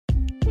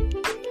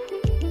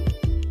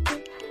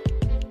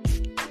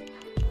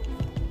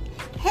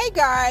Hey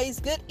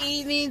guys, good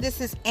evening. This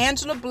is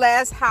Angela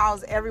Bless.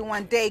 How's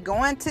everyone day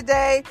going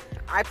today?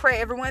 I pray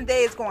everyone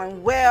day is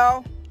going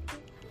well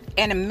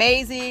and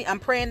amazing. I'm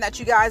praying that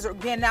you guys are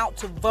getting out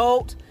to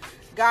vote.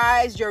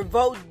 Guys, your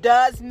vote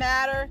does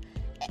matter.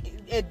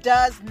 It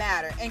does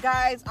matter. And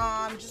guys,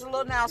 just a little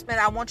announcement.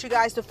 I want you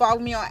guys to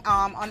follow me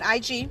on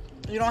IG.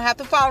 You don't have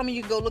to follow me.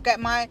 You can go look at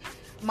my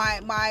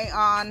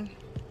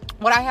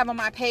what I have on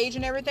my page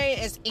and everything.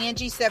 Is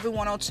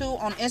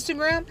Angie7102 on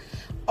Instagram.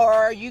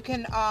 Or you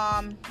can,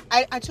 I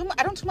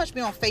don't too much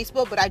be on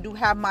Facebook, but I do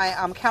have my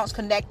accounts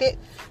connected.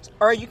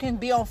 Or you can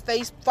be on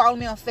follow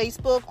me on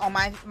Facebook on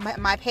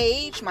my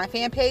page. My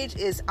fan page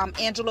is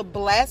Angela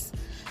Bless.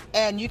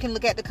 And you can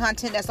look at the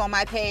content that's on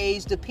my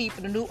page, the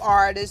people, the new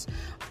artists,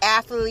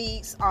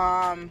 athletes,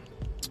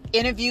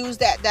 interviews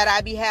that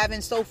I be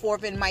having, so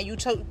forth. And my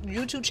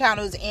YouTube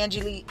channel is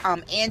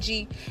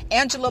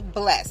Angela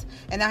Bless.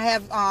 And I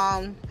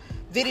have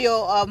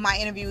video of my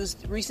interviews,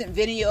 recent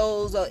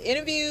videos of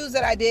interviews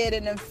that I did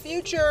in the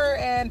future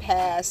and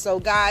past.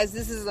 So guys,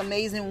 this is an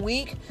amazing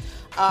week.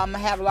 I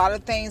have a lot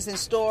of things in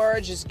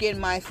store, just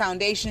getting my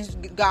foundation.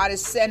 God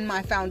is setting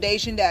my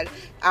foundation that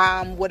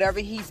whatever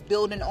he's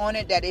building on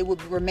it, that it will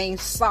remain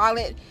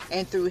solid,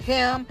 and through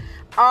him.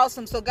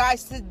 Awesome. So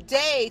guys,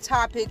 today's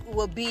topic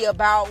will be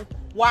about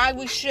why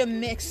we should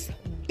mix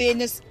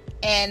business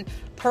and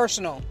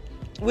personal,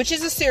 which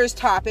is a serious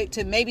topic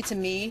to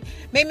me,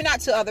 maybe not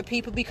to other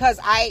people, because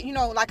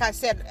like I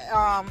said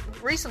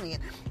recently,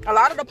 a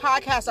lot of the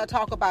podcasts I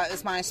talk about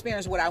is my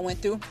experience, what I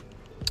went through.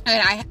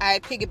 And I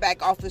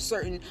piggyback off of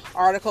certain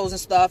articles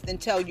and stuff and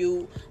tell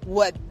you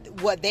what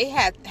they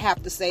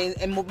have to say.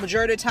 And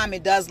majority of the time,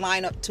 it does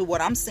line up to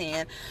what I'm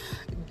saying.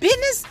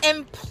 Business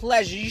and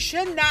pleasure. You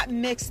should not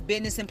mix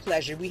business and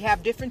pleasure. We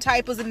have different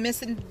types of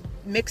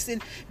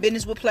mixing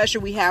business with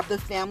pleasure. We have the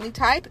family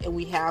type, and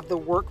we have the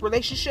work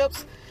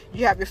relationships.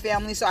 You have your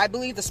family. So I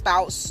believe the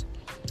spouse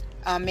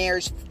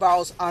marriage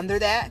falls under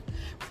that.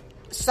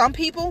 Some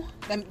people,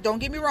 don't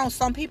get me wrong,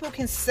 some people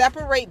can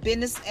separate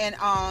business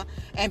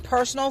and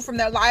personal from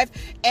their life.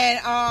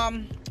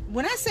 And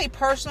when I say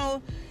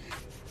personal,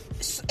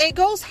 it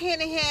goes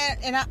hand in hand.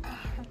 And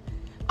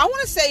I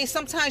want to say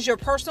sometimes your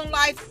personal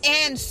life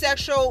and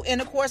sexual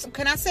intercourse,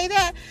 can I say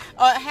that?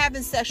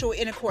 Having sexual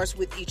intercourse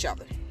with each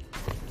other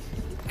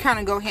kind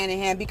of go hand in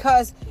hand,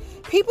 because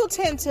people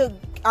tend to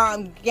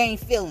gain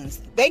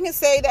feelings. They can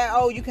say that,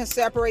 oh, you can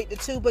separate the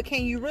two, but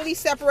can you really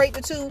separate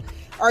the two?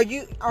 Are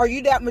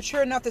you that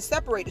mature enough to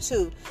separate the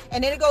two?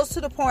 And then it goes to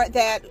the point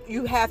that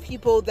you have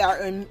people that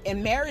are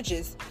in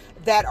marriages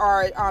that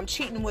are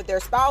cheating with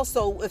their spouse.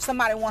 So if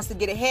somebody wants to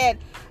get ahead,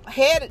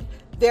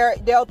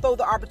 they'll throw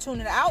the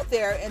opportunity out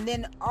there, and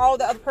then all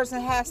the other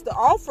person has to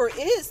offer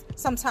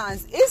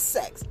sometimes is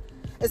sex.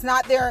 It's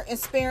not their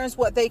experience,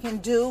 what they can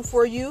do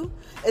for you.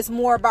 It's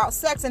more about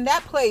sex. And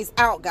that plays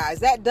out, guys.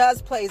 That does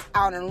plays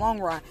out in the long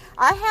run.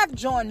 I have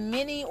joined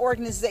many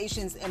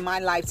organizations in my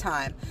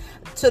lifetime,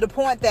 to the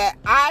point that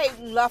I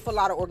left a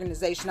lot of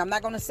organizations. I'm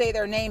not going to say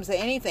their names or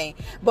anything.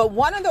 But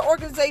one of the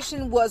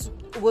organizations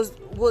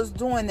was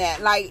doing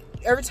that. Like,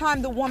 every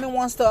time the woman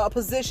wants a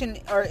position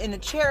or in a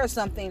chair or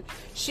something,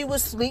 she would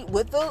sleep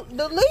with the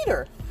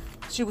leader.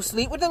 She would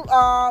sleep with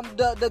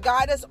the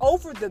guy that's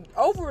over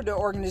the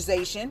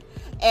organization,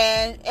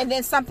 and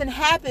then something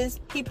happens.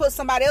 He puts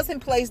somebody else in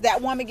place.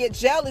 That woman gets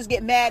jealous,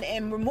 get mad,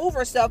 and remove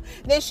herself.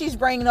 Then she's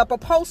bringing up a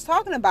post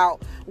talking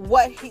about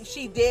what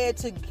she did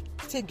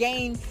to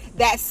gain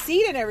that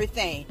seat and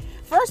everything.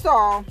 First of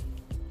all,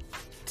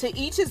 to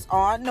each his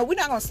own. No, we're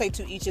not going to say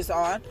to each his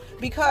own,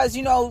 because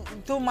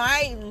through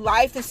my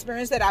life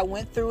experience that I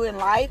went through in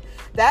life,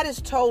 that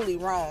is totally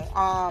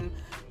wrong.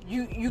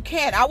 You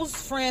can't. I was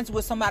friends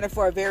with somebody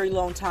for a very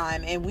long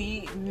time, and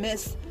we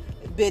missed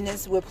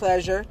business with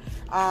pleasure,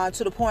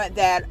 to the point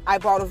that I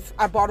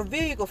bought a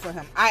vehicle for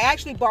him. I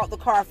actually bought the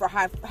car for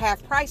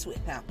half price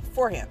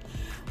for him.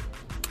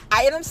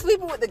 I ended up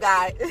sleeping with the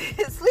guy,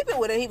 sleeping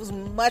with him. He was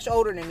much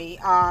older than me.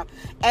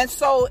 And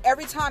so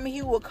every time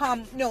he would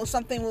come,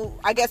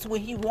 I guess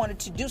when he wanted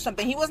to do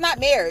something, he was not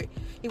married.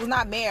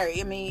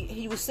 I mean,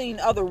 he was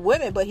seeing other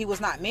women, but he was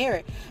not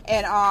married.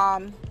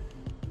 And,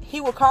 he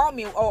would call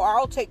me, oh,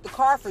 I'll take the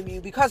car from you,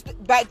 because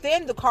back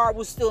then the car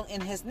was still in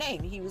his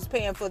name. He was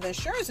paying for the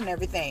insurance and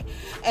everything.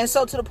 And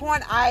so to the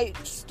point, I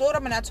stood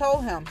up and I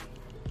told him,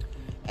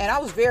 and I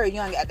was very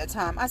young at the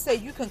time, I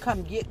said, you can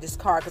come get this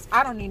car, because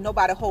I don't need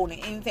nobody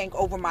holding anything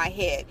over my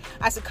head.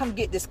 I said, come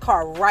get this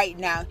car right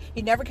now.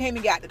 He never came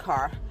and got the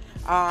car.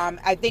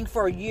 I think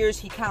for years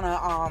he kind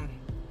of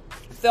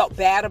felt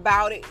bad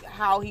about it,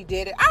 how he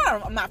did it.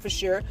 I'm not for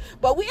sure.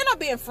 But we end up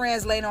being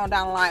friends later on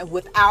down the line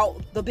without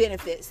the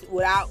benefits,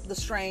 without the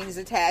strings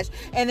attached.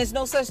 And there's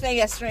no such thing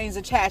as strings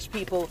attached,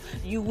 people.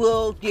 You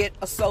will get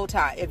a soul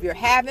tie. If you're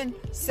having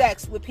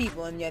sex with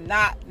people and you're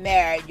not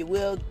married, you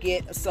will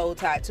get a soul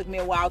tie. It took me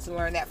a while to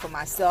learn that for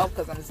myself,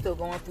 because I'm still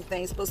going through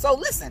things. But so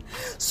listen.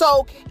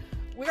 So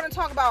we're going to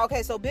talk about,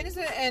 so business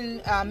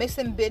and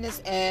mixing business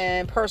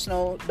and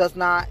personal does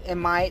not, in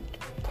my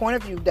point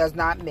of view, does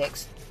not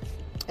mix.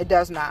 It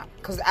does not.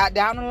 Because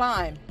down the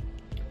line,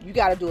 you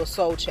got to do a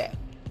soul check.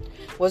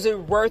 Was it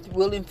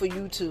willing for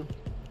you to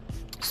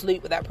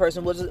sleep with that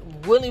person? Was it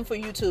willing for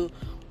you to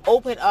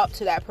open up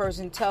to that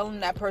person, telling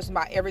that person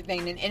about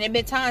everything? And it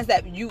been times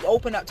that you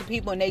open up to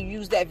people and they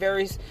use that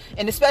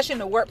and especially in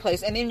the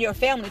workplace and in your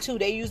family too,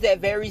 they use that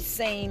very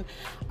same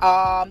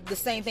the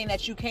same thing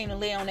that you came to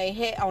lay on their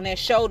head, on their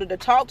shoulder to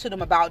talk to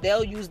them about.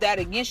 They'll use that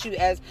against you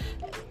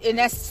and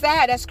that's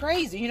sad. That's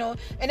crazy, and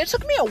it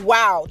took me a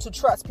while to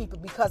trust people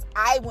because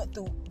I went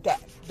through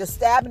that, the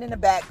stabbing in the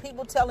back,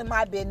 people telling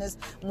my business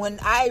when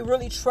I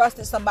really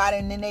trusted somebody,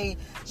 and then they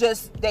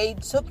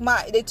took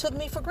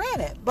me for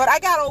granted. But I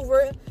got over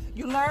it.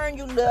 You learn,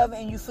 you live,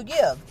 and you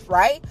forgive,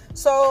 right?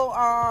 So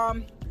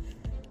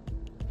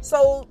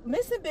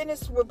missing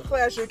business with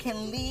pleasure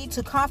can lead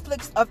to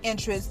conflicts of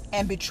interest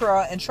and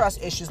betrayal and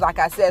trust issues, like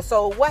I said.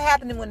 So what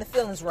happened when the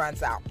feelings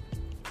runs out?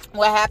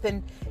 What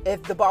happened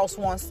if the boss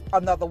wants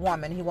another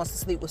woman? He wants to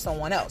sleep with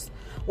someone else.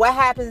 What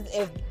happens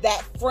if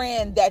that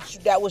friend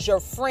that was your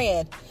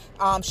friend,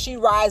 she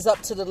rise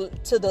up to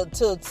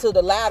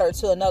the ladder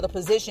to another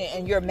position,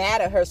 and you're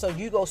mad at her, so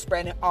you go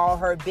spreading all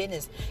her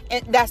business,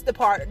 and that's the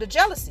part of the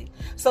jealousy.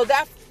 So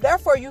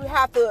therefore you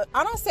have to,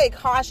 I don't say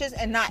cautious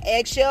and not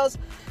eggshells.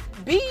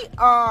 Be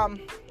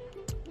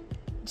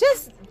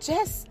just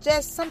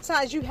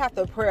sometimes you have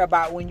to pray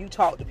about when you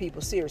talk to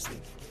people seriously.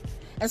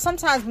 And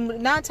sometimes,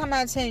 9 times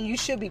out of 10, you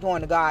should be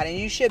going to God and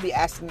you should be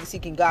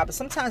seeking God. But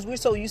sometimes we're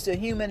so used to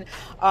human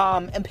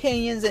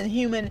opinions and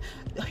humans.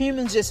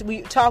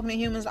 We talking to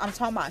humans. I'm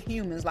talking about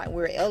humans like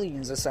we're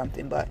aliens or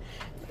something. But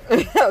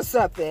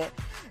something.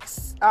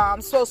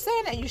 So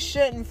saying that you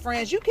shouldn't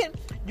friends, you can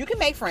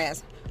make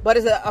friends. But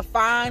it's a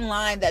fine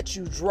line that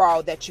you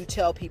draw, that you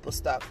tell people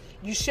stuff.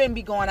 You shouldn't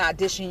be going out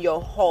dishing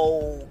your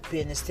whole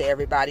business to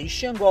everybody. You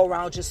shouldn't go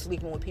around just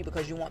sleeping with people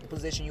because you want the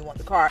position, you want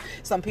the car.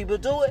 Some people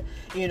do it,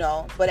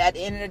 But at the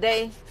end of the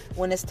day,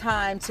 when it's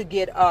time to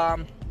get,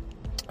 at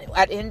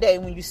the end of the day,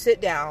 when you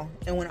sit down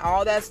and when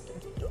all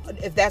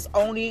if that's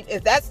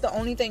the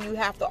only thing you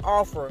have to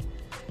offer,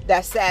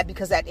 that's sad,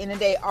 because at the end of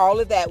the day, all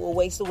of that will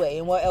waste away.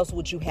 And what else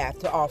would you have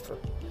to offer?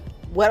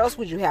 What else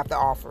would you have to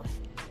offer?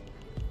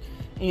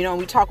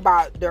 We talk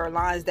about there are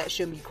lines that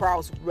shouldn't be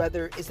crossed,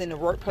 whether it's in the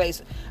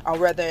workplace or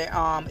whether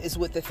it's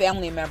with the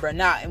family member or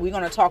not. And we're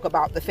going to talk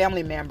about the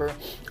family member,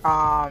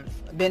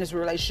 business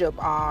relationship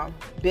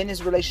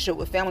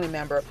with family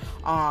member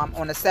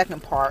on the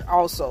second part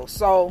also.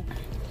 So,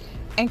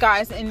 and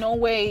guys, in no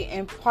way,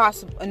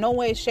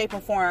 shape,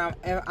 or form,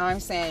 I'm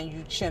saying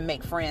you shouldn't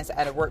make friends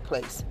at a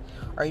workplace,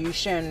 or you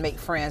shouldn't make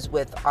friends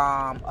with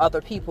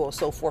other people,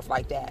 so forth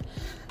like that.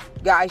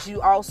 Guys,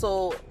 you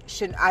also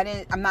shouldn't.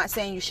 I'm not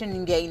saying you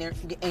shouldn't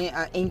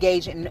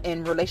engage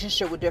in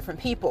relationship with different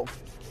people.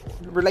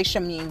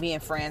 Relationship meaning being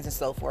friends and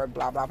so forth.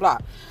 Blah blah blah.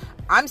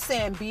 I'm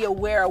saying be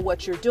aware of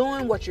what you're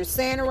doing, what you're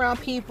saying around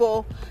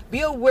people. Be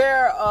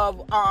aware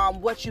of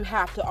what you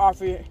have to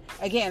offer.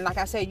 Again, like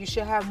I said, you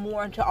should have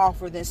more to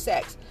offer than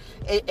sex.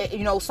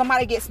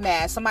 Somebody gets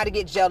mad, somebody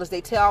gets jealous. They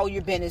tell all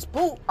your business.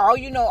 Boop. All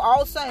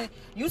of a sudden,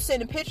 you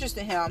sending pictures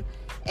to him,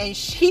 and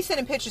he's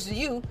sending pictures to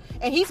you,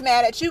 and he's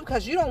mad at you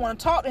because you don't want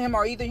to talk to him,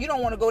 or either you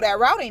don't want to go that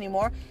route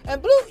anymore.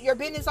 And bloop, your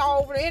business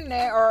all over the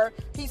internet, or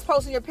he's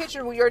posting your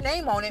picture with your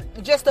name on it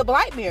just to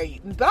blackmail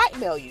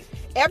you.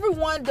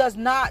 Everyone does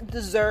not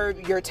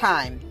deserve your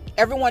time.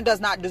 Everyone does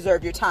not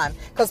deserve your time,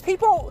 because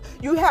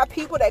you have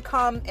people that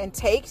come and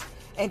take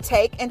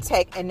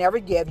and never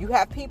give. You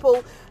have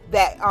people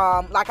that,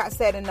 like I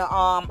said in the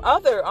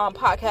other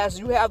podcast,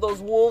 you have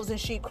those wolves in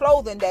sheep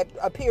clothing that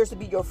appears to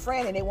be your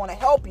friend, and they want to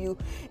help you,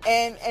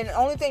 and the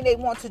only thing they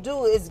want to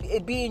do is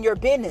be in your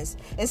business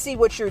and see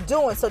what you're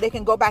doing, so they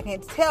can go back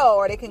and tell,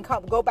 or they can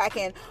go back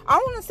and, I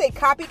don't want to say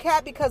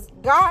copycat, because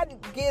God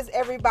gives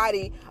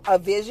everybody a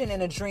vision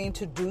and a dream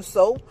to do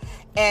so.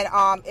 And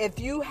if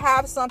you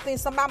have something,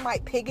 somebody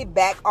might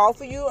piggyback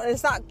off of you, and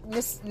it's not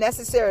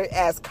necessary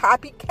as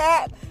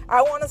copycat,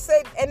 I want to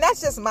say, and that's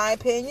just my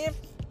opinion.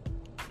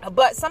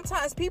 But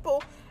sometimes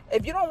people,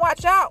 if you don't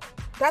watch out,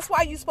 that's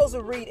why you're supposed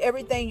to read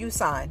everything you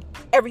sign.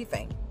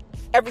 Everything.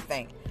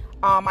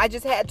 I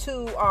just had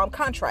two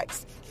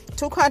contracts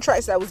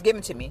that was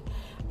given to me.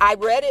 I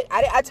read it.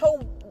 I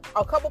told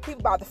a couple people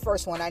about the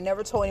first one. I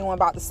never told anyone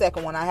about the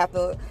second one. I have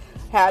to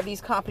have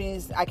these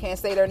companies, I can't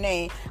say their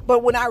name.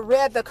 But when I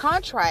read the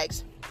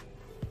contracts,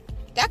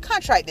 that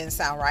contract didn't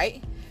sound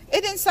right.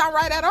 It didn't sound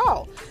right at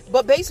all.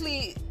 But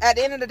basically, at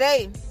the end of the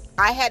day,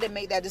 I had to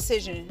make that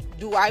decision.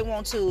 Do I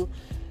want to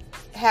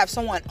have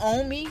someone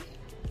own me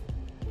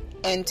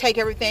and take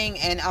everything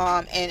and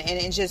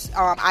just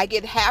I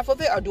get half of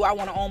it, or do I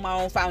want to own my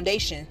own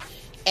foundation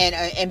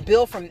and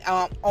build from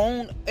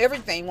own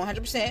everything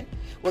 100%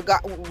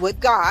 with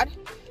God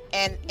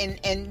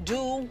and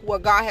do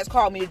what God has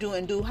called me to do,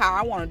 and do how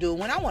I want to do it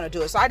when I want to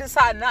do it. So I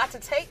decided not to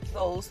take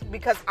those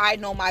because I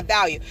know my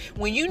value.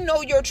 When you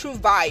know your true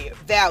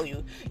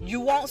value, you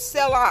won't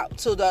sell out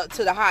to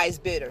the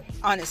highest bidder,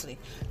 honestly.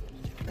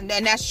 And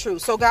that's true.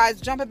 So guys,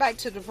 jumping back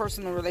to the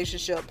personal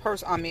relationship,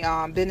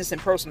 business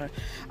and personal,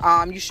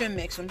 you shouldn't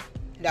mix them.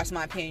 That's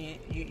my opinion.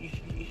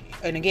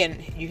 And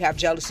again, you have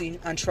jealousy,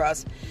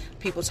 untrust,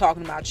 people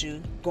talking about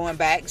you, going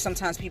back.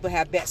 Sometimes people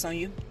have bets on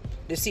you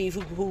to see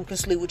who can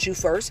sleep with you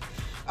first.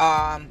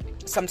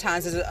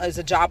 Sometimes it's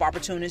a job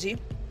opportunity.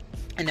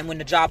 And then when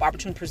the job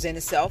opportunity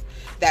presents itself,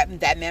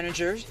 that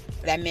manager,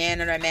 that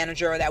man or that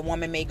manager or that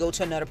woman may go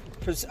to another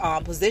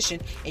position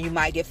and you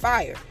might get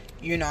fired.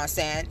 You know what I'm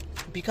saying?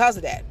 Because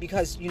of that.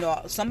 Because,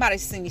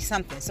 somebody's sending you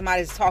something.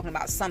 Somebody's talking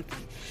about something,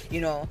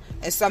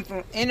 and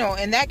something,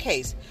 in that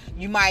case,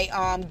 you might,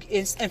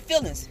 and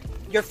feelings,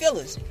 your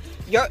feelings.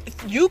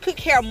 You could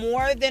care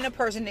more than a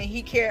person than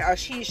he care or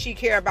she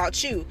care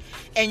about you,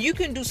 and you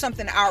can do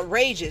something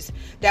outrageous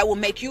that will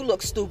make you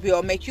look stupid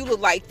or make you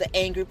look like the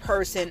angry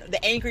person,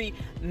 the angry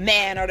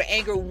man or the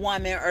angry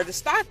woman or the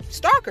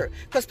stalker.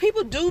 Because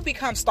people do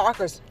become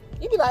stalkers.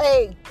 You be like,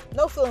 hey,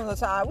 no feelings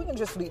aside, we can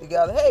just sleep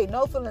together. Hey,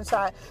 no feelings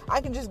aside,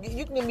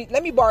 you can give me,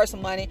 let me borrow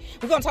some money.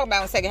 We're gonna talk about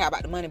in a second how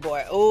about the money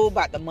boy. Oh,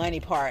 about the money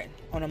part,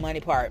 on the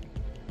money part.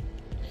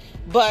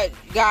 But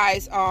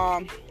guys,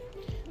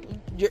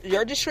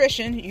 your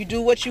discretion, you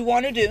do what you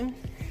want to do.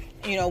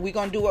 We're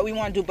gonna do what we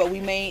want to do, but we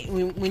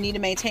need to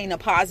maintain a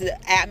positive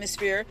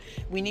atmosphere.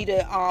 We need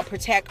to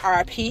protect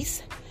our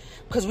peace,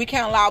 because we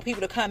can't allow people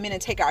to come in and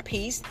take our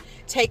peace,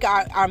 take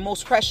our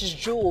most precious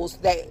jewels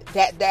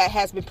that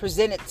has been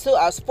presented to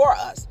us for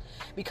us,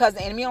 because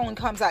the enemy only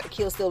comes out to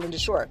kill, steal, and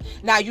destroy.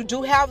 Now, you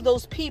do have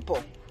those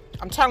people.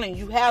 I'm telling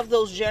you, you have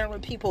those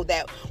genuine people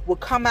that will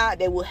come out,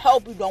 they will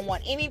help you, don't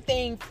want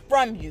anything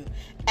from you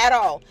at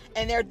all,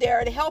 and they're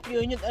there to help you,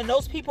 and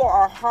those people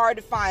are hard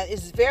to find.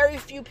 It's very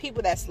few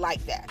people that's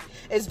like that.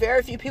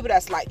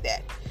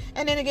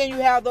 And then again, you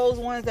have those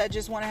ones that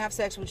just want to have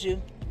sex with you.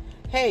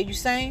 Hey, you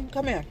sing?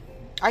 Come here.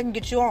 I can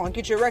get you on,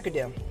 get your record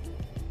deal.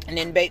 And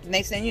then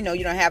next thing you know,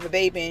 you don't have a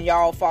baby and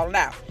y'all falling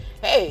out.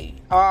 Hey,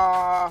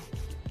 I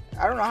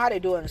don't know how they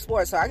do it in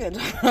sports, so I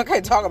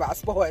can't talk about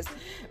sports.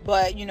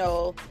 But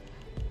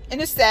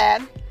and it's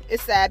sad.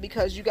 It's sad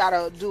because you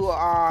gotta do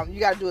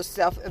a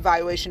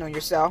self-evaluation on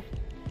yourself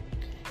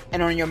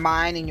and on your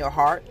mind and your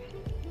heart.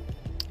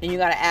 And you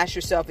gotta ask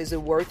yourself, is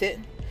it worth it?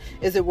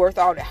 Is it worth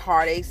all the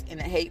heartaches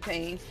and the hate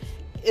pain?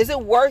 Is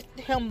it worth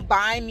him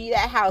buying me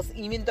that house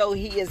even though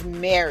he is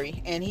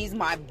married and he's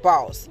my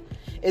boss?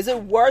 Is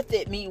it worth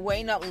it me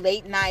waiting up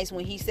late nights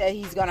when he said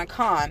he's going to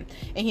come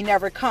and he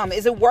never come?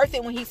 Is it worth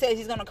it when he says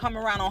he's going to come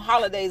around on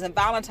holidays and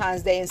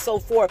Valentine's Day and so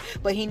forth,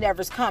 but he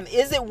never come?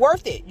 Is it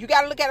worth it? You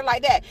got to look at it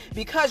like that,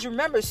 because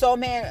remember, not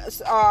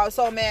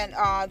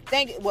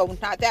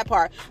that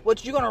part,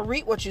 what you're going to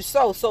reap what you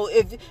sow. So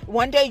if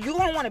one day you're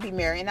going to want to be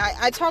married, and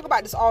I talk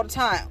about this all the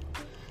time.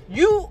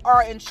 You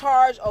are in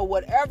charge of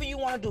whatever you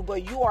want to do,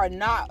 but you're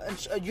not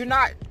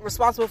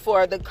responsible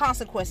for the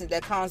consequences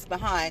that comes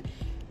behind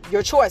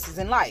your choices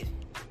in life,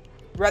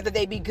 whether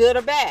they be good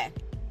or bad.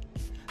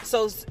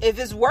 So if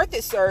it's worth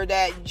it, sir,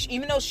 that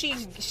even though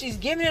she's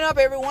giving it up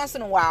every once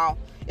in a while,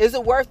 is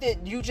it worth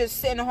it you just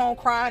sitting home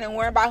crying and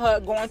worrying about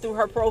her, going through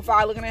her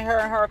profile, looking at her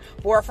and her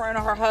boyfriend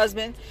or her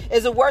husband?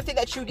 Is it worth it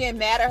that you get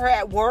mad at her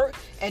at work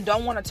and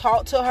don't want to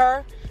talk to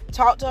her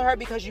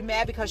because you're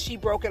mad because she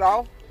broke it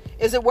off?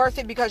 Is it worth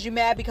it because you're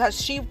mad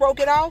because she broke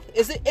it off?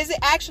 Is it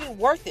actually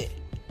worth it?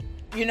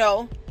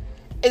 You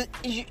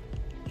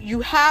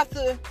have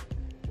to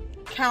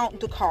count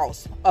the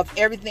cost of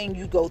everything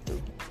you go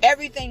through.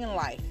 Everything in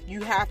life,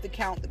 you have to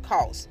count the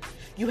cost.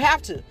 You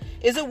have to.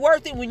 Is it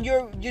worth it when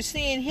you're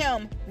seeing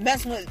him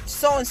messing with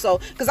so-and-so?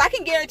 Because I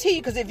can guarantee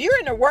you, because if you're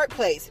in the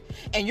workplace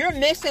and you're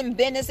mixing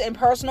business and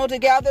personal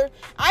together,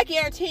 I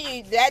guarantee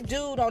you that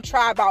dude don't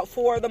try about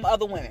 4 of them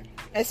other women.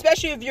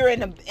 Especially if you're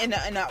in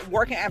a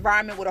working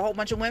environment with a whole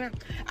bunch of women,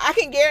 I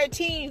can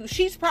guarantee you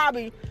she's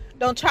probably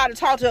don't try to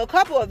talk to a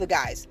couple of the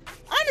guys.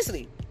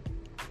 Honestly.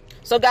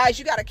 So guys,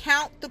 you got to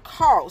count the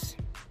cost.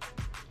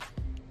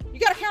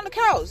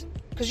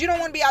 Because you don't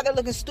want to be out there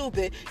looking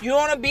stupid. You don't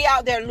want to be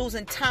out there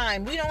losing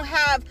time. We don't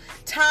have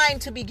time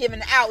to be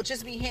giving out.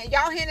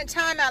 Y'all handing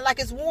time out like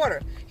it's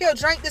water. Here,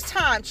 drink this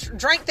time.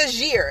 Drink this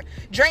year.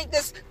 Drink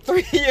this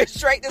 3 years.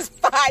 Drink this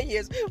 5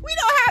 years. We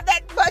don't have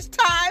that much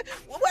time.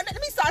 Let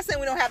me start saying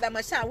we don't have that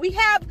much time. We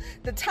have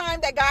the time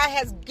that God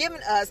has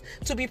given us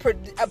to be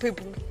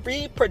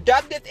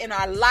productive in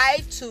our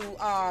life, to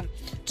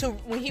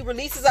when he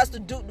releases us to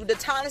do the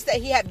talents that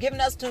he has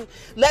given us, to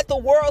let the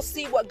world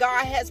see what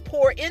God has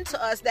poured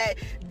into us, that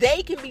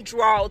they can be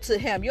drawn to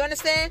him. You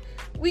understand?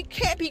 We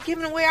can't be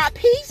giving away our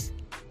peace.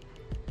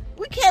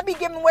 We can't be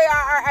giving away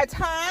our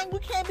time. We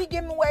can't be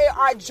giving away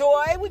our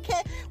joy. We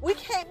can't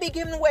be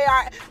giving away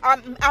our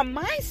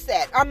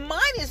mindset. Our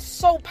mind is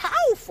so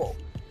powerful.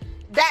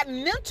 That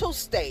mental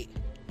state.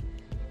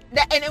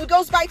 And it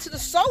goes back to the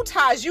soul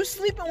ties. You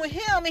sleeping with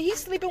him and he's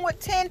sleeping with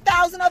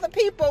 10,000 other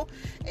people.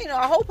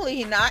 Hopefully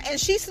he not. And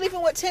she's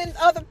sleeping with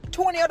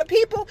 20 other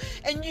people.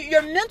 And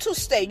your mental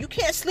state. You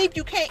can't sleep.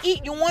 You can't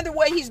eat. You wonder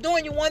what he's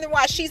doing. You wonder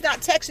why she's not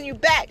texting you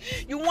back.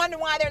 You wonder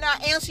why they're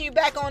not answering you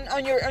back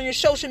on your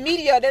social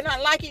media. They're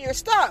not liking your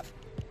stuff.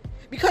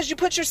 Because you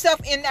put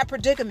yourself in that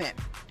predicament.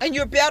 And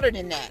you're better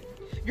than that.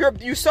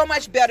 You're so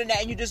much better than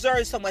that, and you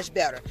deserve so much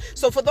better.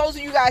 So for those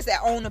of you guys that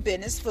own a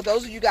business, for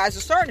those of you guys that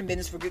are starting a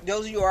business, for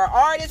those of you who are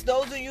artists,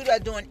 those of you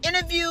that are doing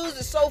interviews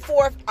and so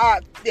forth,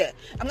 I'm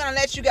gonna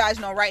let you guys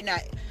know right now,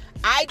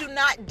 I do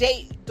not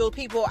date the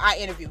people I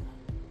interview.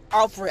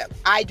 Off rip.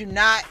 I do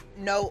not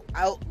know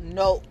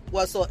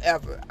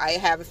whatsoever. I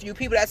have a few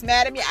people that's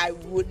mad at me. I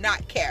would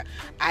not care.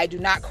 I do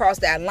not cross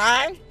that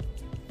line.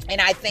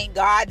 And I thank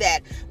God that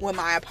when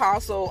my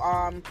apostle,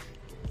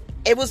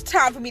 it was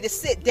time for me to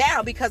sit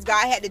down, because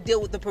God had to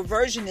deal with the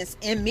perversionist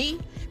in me,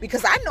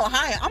 because I know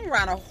how I'm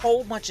around a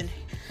whole bunch of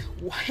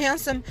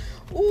handsome,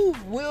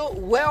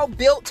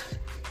 well-built,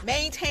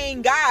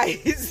 maintained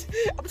guys.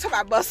 I'm talking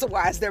about muscle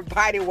wise, their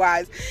body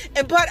wise,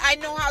 but I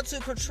know how to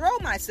control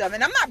myself,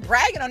 and I'm not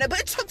bragging on it,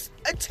 but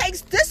it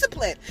takes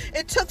discipline.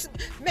 It was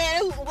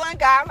one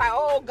guy, I'm like,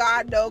 oh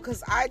God, no,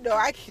 because I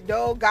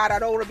know God, I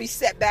don't want to be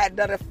set back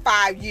another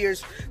 5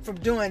 years from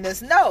doing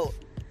this. No.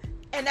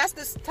 And that's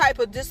the type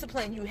of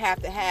discipline you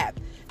have to have.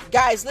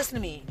 Guys, listen to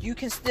me. You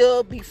can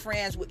still be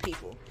friends with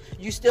people.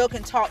 You still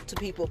can talk to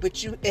people,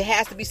 but it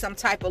has to be some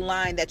type of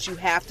line that you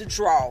have to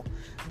draw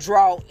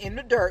in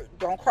the dirt.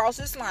 Don't cross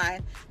this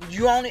line.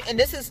 You can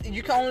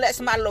only let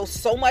somebody know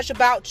so much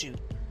about you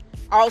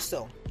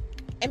also.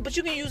 But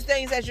you can use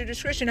things as your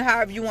discretion,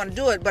 however you want to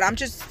do it. But I'm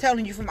just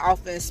telling you from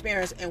off the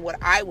experience and what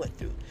I went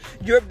through.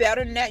 You're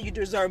better than that. You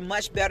deserve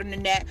much better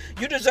than that.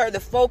 You deserve to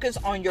focus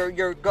on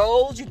your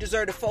goals. You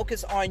deserve to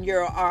focus on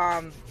your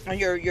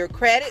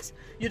credits.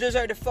 You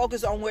deserve to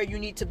focus on where you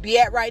need to be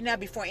at right now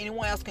before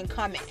anyone else can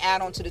come and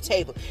add on to the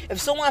table.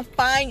 If someone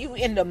finds you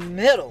in the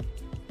middle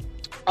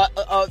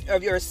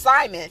of your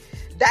assignment,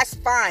 that's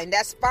fine.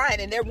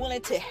 And they're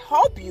willing to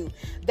help you.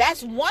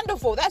 That's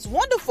wonderful.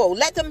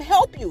 Let them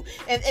help you.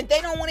 And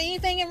they don't want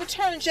anything in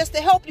return, just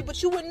to help you,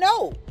 but you would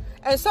know.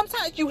 And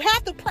sometimes you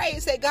have to pray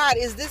and say, God,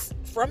 is this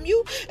from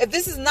you? If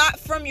this is not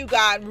from you,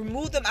 God,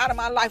 remove them out of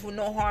my life with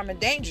no harm and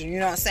danger. You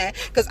know what I'm saying?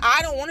 Because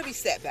I don't want to be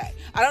set back.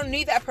 I don't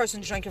need that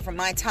person drinking from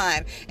my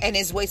time and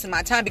is wasting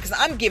my time, because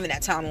I'm giving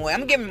that time away.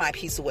 I'm giving my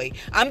peace away.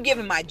 I'm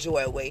giving my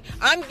joy away.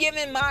 I'm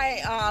giving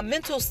my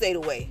mental state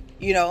away.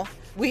 You know,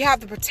 we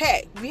have to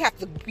protect. We have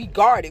to be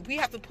guarded. We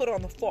have to put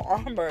on the full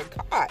armor of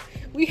God.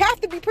 We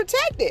have to be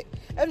protected.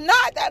 If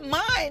not, that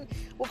mind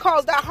will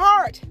cause that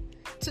heart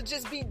to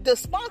just be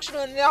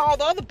dysfunctional, and all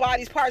the other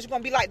body's parts are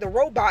going to be like the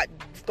robot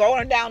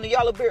going down the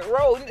yellow brick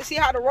road. See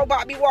how the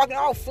robot be walking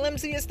all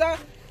flimsy and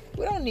stuff?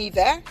 We don't need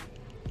that.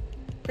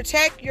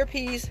 Protect your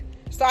peace.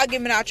 Start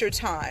giving out your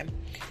time.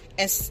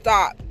 And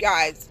stop,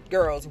 guys,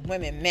 girls,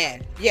 women,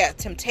 men. Yeah,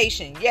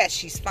 temptation. Yes,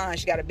 she's fine.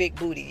 She got a big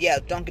booty. Yeah,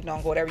 donkey,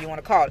 whatever you want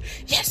to call it.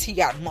 Yes, he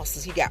got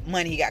muscles. He got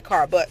money. He got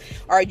car. But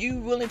are you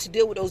willing to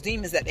deal with those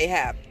demons that they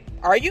have?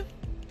 Are you?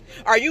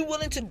 Are you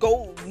willing to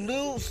go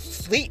lose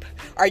sleep?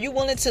 Are you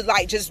willing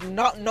to just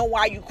not know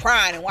why you're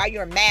crying and why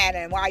you're mad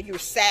and why you're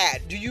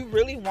sad? Do you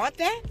really want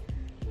that?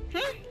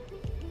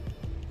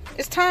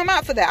 It's time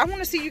out for that. I want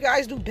to see you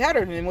guys do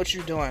better than what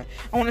you're doing.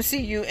 I want to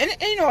see you, and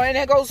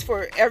that goes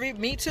for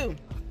me too.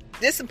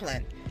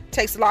 Discipline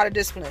takes a lot of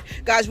discipline.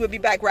 Guys, we'll be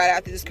back right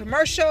after this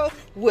commercial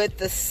with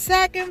the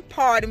second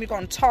part, and we're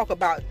going to talk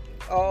about,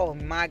 oh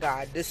my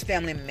God, this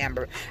family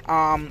member.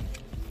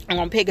 I'm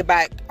going to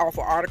piggyback off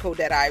an article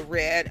that I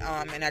read,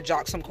 and I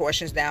jotted some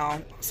questions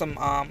down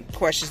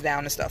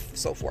and stuff,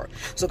 so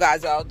forth. So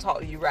guys, I'll talk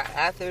to you right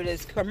after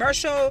this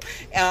commercial.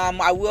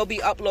 I will be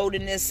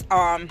uploading this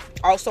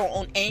also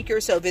on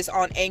Anchor. So if it's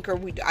on Anchor,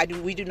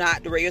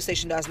 the radio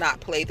station does not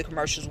play the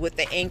commercials with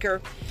the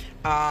Anchor.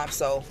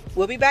 So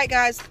we'll be back,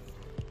 guys.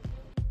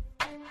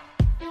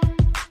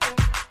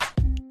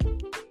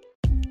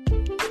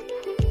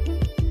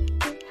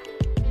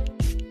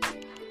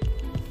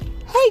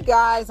 Hey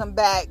guys, I'm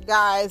back.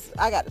 Guys,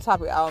 I got the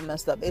topic all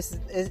messed up.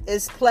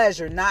 It's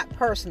pleasure, not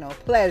personal.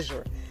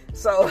 Pleasure.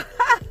 So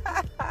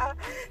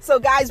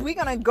guys, we're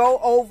gonna go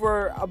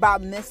over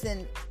about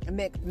mixing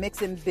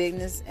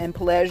business and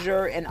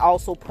pleasure, and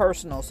also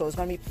personal. So it's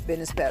gonna be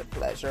business,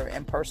 pleasure,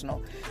 and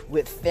personal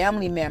with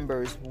family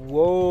members.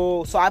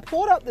 Whoa! So I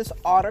pulled up this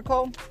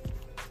article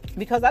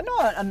because I know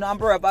a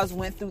number of us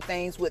went through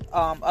things with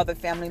other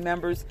family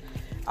members.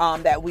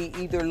 That we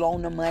either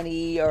loan them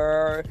money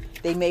or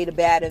they made a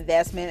bad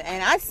investment.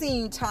 And I've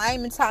seen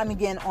time and time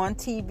again on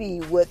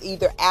TV with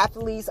either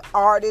athletes,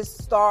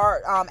 artists,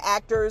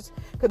 actors,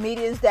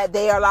 comedians, that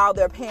they allow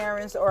their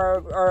parents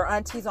or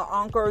aunties or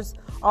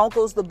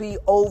uncles to be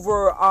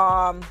over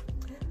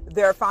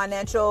their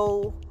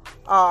financial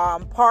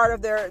part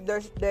of their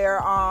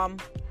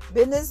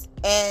business,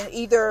 and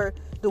either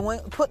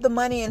put the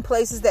money in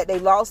places that they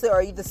lost it,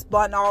 or either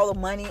spun all the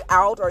money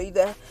out, or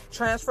either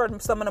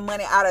transferred some of the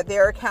money out of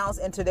their accounts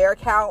into their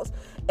accounts,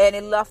 and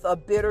it left a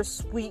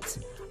bittersweet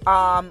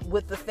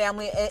with the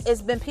family. And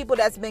it's been people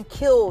that's been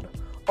killed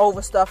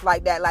over stuff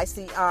like that,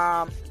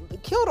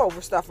 killed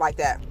over stuff like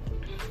that.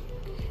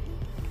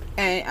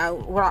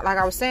 And like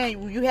I was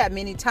saying, you have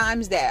many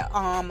times that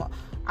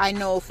I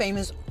know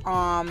famous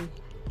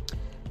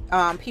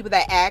people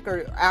that act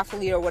or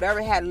athlete or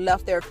whatever had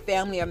left their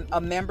family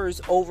or members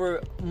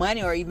over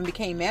money, or even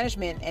became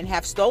management and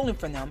have stolen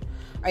from them.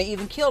 or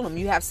even killed him.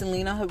 You have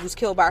Selena, who was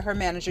killed by her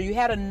manager. You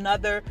had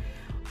another,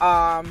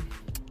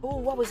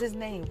 what was his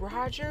name?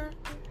 Roger,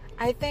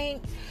 I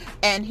think.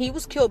 And he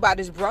was killed by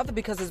his brother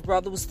because his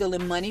brother was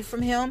stealing money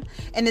from him.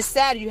 And it's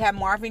sad. You have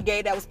Marvin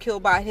Gaye that was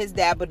killed by his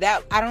dad, but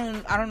that I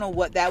don't know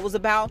what that was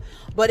about.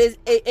 But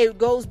it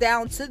goes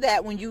down to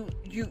that when you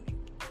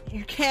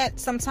can't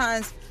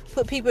sometimes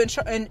put people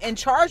in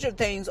charge of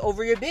things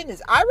over your business.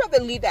 I'd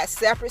rather leave that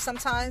separate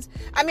sometimes.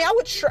 I mean,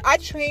 I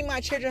train my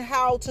children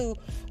how to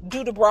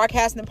do the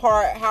broadcasting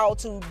part, how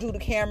to do the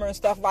camera and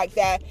stuff like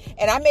that.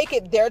 And I make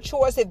it their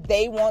choice if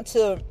they want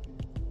to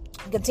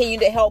continue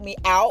to help me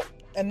out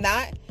and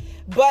not.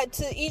 But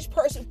to each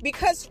person,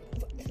 because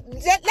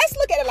let's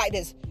look at it like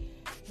this.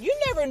 You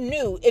never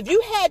knew if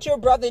you had your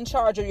brother in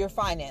charge of your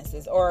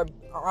finances or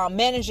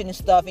managing and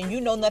stuff, and you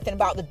know nothing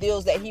about the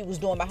deals that he was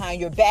doing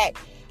behind your back,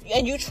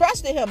 and you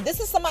trusted him. This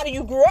is somebody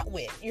you grew up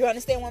with. You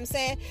understand what I'm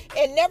saying?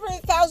 And never in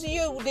 1,000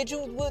 years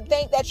would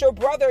think that your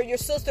brother, or your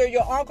sister, or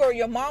your uncle, or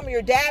your mom, or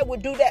your dad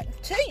would do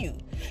that to you.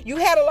 You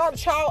had a lot of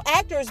child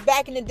actors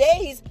back in the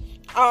days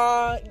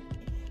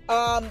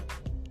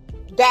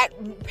that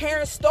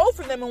parents stole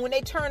from them, and when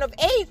they turned of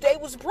age, they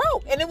was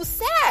broke, and it was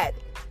sad.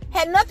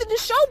 Had nothing to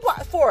show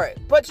for it,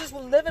 but just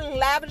living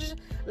lavish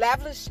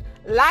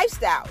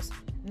lifestyles.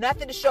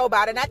 Nothing to show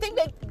about it. And I think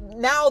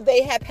now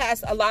they have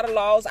passed a lot of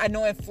laws. I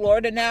know in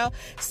Florida now,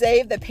 say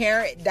if the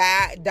parent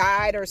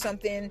died or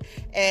something,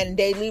 and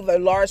they leave a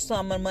large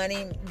sum of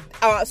money.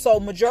 So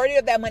majority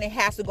of that money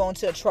has to go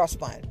into a trust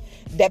fund.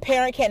 That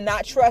parent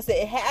cannot trust it.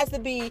 It has to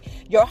be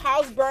your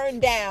house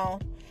burned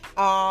down,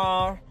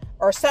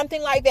 or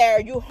something like that,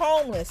 or you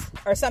homeless,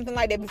 or something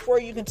like that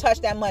before you can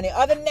touch that money.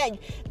 Other than that,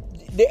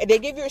 they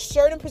give you a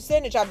certain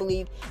percentage, I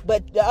believe,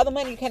 but the other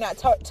money you cannot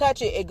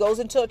touch it. It goes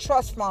into a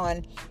trust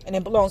fund, and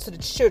it belongs to the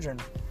children.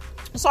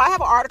 So I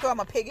have an article I'm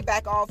going to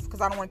piggyback off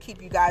because I don't want to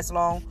keep you guys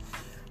long.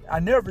 I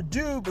never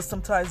do, but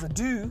sometimes I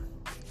do.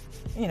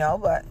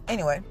 But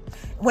anyway.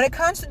 When it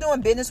comes to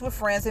doing business with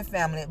friends and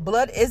family,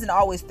 blood isn't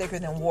always thicker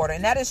than water,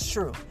 and that is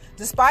true.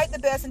 Despite the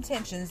best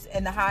intentions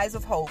and the highs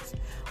of hopes,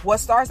 what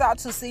starts out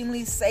to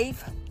seemingly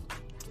safe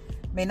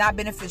may not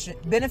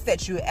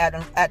benefit you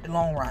at the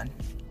long run.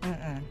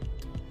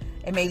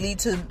 It may lead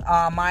to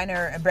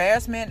minor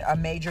embarrassment, a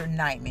major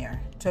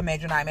nightmare.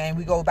 And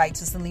we go back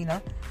to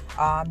Selena.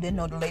 Didn't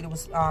know the lady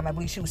was, I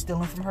believe she was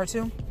stealing from her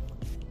too.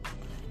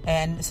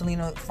 And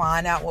Selena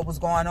find out what was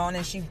going on,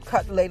 and she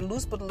cut the lady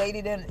loose, but the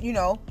lady didn't,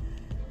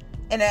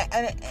 And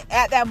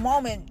at that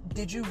moment,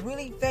 did you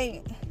really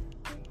think?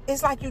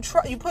 It's like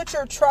you put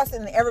your trust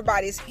in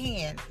everybody's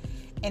hand,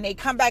 and they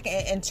come back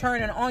and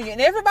turn it on you.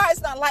 And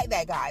everybody's not like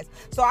that, guys.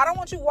 So I don't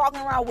want you walking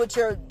around with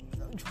your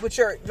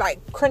like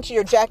crunching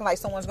your jacket like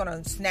someone's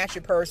gonna snatch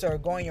your purse or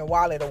go in your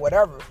wallet or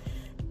whatever.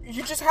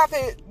 You just have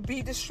to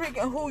be discreet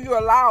in who you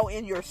allow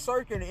in your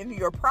circuit, in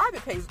your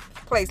private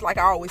place, like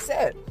I always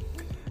said.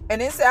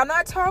 And then I'm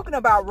not talking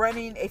about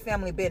running a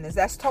family business.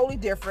 That's totally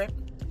different.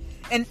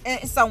 And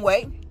in some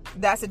way,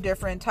 that's a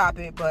different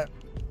topic. But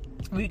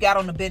we got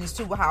on the business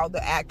too, how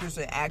the actors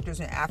and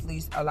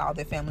athletes allow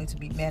their family to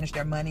manage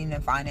their money and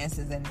their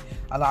finances, and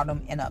a lot of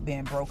them end up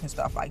being broke and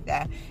stuff like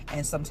that.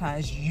 And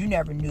sometimes you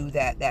never knew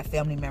that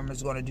family member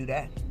is going to do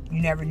that.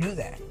 You never knew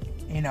that.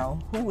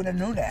 Who would have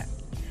knew that?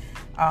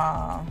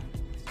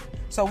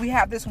 So we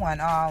have this one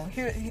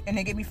here, and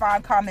they give me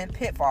 5 common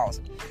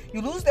pitfalls.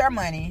 You lose their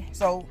money.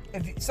 So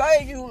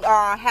if you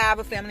have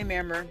a family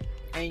member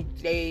and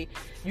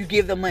you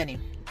give them money.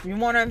 You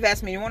want to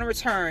investment. You want to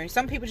return.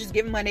 Some people just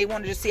give money. They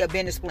want to just see a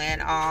business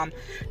plan.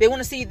 They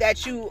want to see that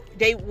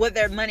what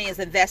their money is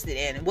invested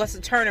in and what's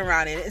the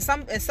turnaround in it.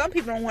 And some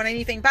people don't want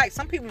anything back.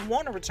 Some people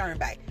want to return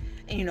back.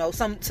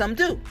 Some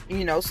do.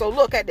 So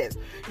look at this.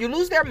 You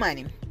lose their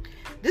money.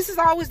 This is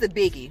always the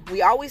biggie.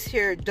 We always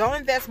hear, don't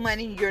invest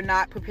money you're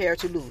not prepared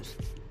to lose.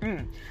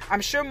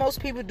 I'm sure most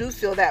people do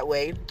feel that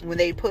way when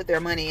they put their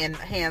money in the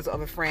hands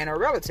of a friend or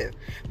relative.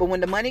 But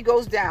when the money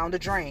goes down the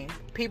drain,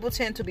 people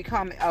tend to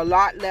become a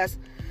lot less,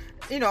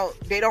 they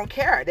don't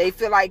care. They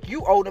feel like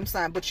you owe them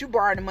something, but you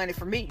borrowed the money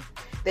from me.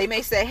 They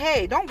may say,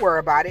 hey, don't worry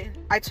about it.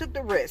 I took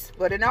the risk.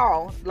 But in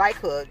all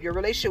likelihood, your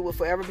relationship will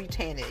forever be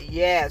tainted.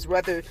 Yes,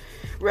 whether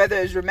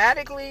it's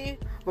dramatically,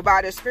 but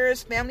by the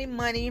experience, family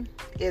money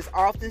is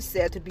often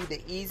said to be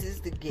the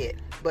easiest to get,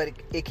 but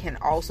it can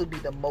also be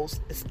the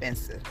most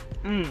expensive.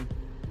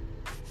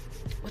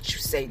 What you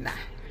say now?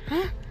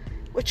 Huh?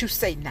 What you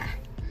say now?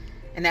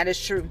 And that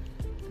is true.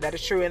 That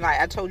is true. And like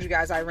I told you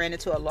guys, I ran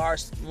into a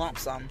large lump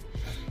sum.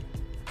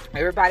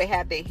 Everybody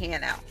had their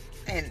hand out.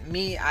 And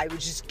me, I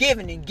was just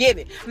giving and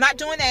giving. I'm not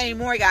doing that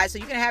anymore, guys. So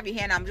you can have your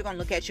hand out. I'm just going to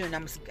look at you and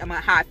I'm going to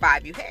high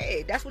five you.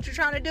 Hey, that's what you're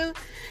trying to do?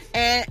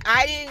 And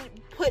I didn't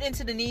put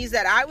into the knees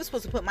that I was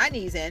supposed to put my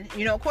knees in.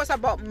 Of course, I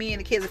bought me and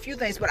the kids a few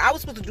things, but I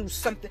was supposed to do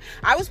something.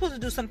 I was supposed to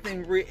do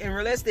something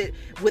realistic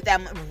with that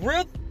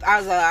real. I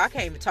was like, I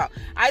can't even talk.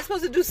 I was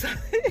supposed to do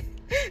something.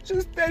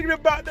 Just thinking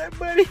about that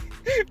money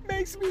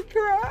makes me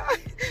cry.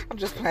 I'm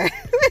just playing.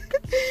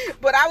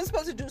 But I was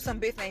supposed to do some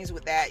big things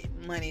with that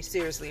money,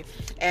 seriously.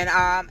 And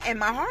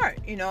my heart,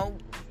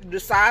 the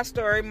side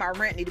story, my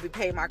rent need to be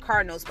paid, my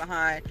car notes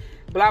behind,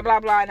 blah, blah,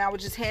 blah. And I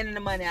was just handing the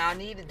money out. I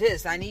needed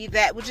this, I need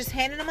that. We're just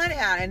handing the money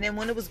out. And then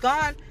when it was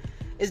gone,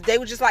 they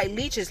were just like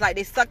leeches. Like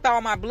they sucked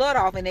all my blood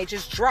off and they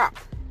just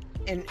dropped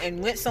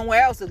and went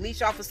somewhere else to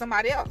leech off of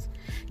somebody else.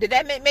 Did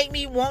that make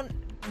me want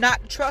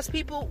not trust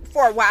people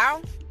for a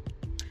while?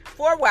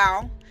 For a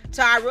while.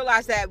 Till I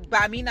realized that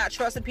by me not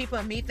trusting people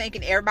and me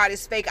thinking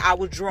everybody's fake, I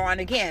was drawing,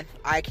 again,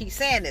 I keep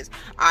saying this,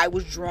 I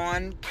was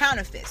drawing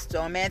counterfeits.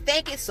 So a man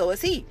think it, so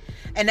is he.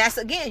 And that's,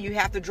 again, you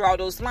have to draw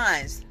those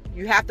lines.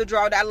 You have to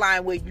draw that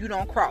line where you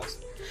don't cross.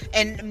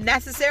 And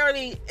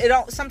necessarily,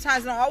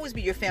 sometimes it don't always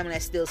be your family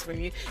that steals from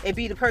you. It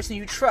be the person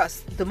you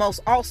trust the most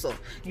also.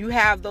 You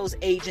have those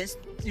agents.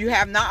 You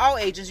have not all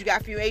agents. You got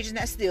a few agents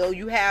that steal.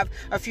 You have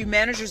a few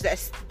managers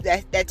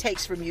that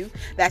takes from you.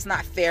 That's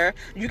not fair.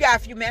 You got a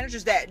few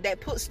managers that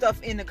put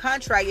stuff in the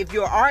contract. If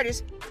you're an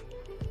artist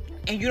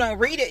and you don't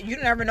read it, you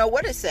never know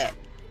what it said.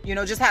 You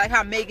know, just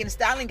how Megan Thee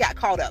Stallion got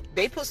caught up.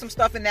 They put some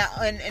stuff in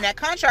that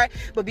contract,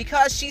 but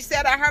because she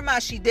said out her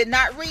mouth she did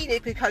not read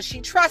it because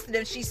she trusted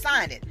him, she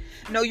signed it.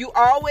 No, you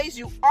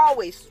always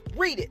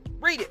read it.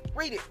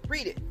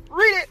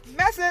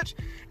 Message.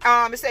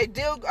 It say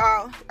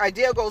a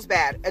deal goes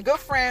bad. A good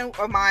friend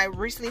of mine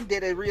recently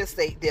did a real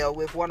estate deal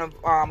with one of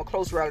a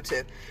close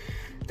relative.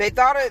 They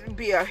thought it would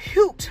be a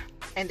hoot,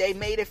 and they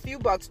made a few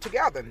bucks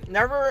together,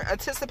 never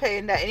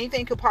anticipating that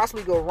anything could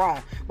possibly go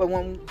wrong. But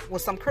when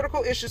some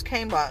critical issues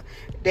came up,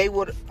 they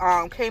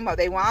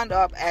wound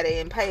up at an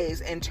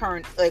impasse and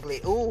turned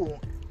ugly. Ooh,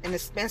 and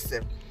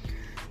expensive.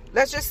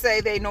 Let's just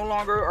say they no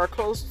longer are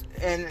close,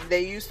 and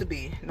they used to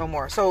be no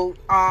more. So,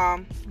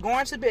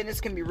 going to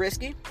business can be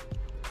risky.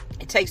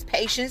 It takes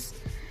patience.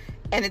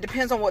 And it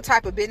depends on what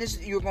type of business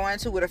you're going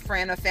to with a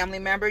friend or family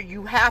member.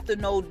 You have to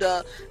know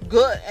the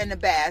good and the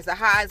bad, the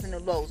highs and the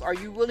lows. Are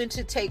you willing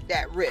to take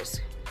that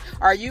risk?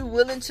 Are you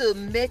willing to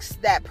mix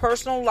that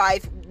personal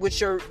life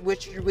with your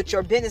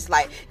business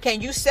life?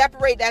 Can you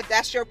separate that?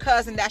 That's your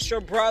cousin, that's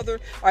your brother,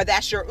 or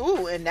that's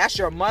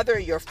your mother,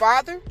 your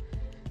father?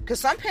 Because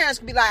some parents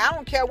can be like, I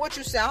don't care what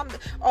you say.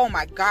 Oh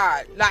my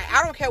God. Like,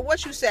 I don't care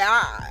what you say.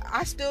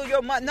 I steal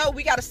your money. No,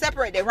 we got to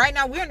separate that. Right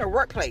now, we're in the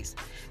workplace.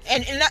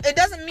 And it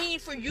doesn't mean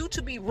for you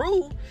to be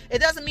rude. It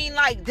doesn't mean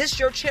like this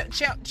your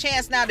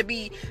chance now to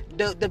be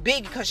the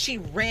big because she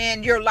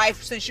ran your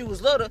life since you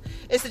was little.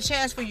 It's a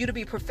chance for you to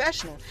be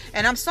professional.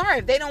 And I'm sorry,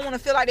 if they don't want to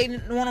feel like they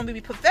want to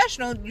be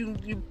professional,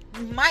 you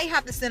might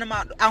have to send them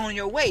out on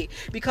your way.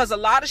 Because a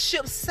lot of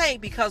ships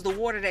sank because the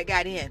water that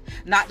got in,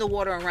 not the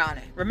water around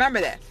it.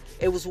 Remember that.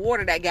 It was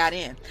water that got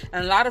in.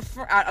 And a lot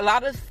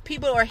of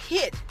people are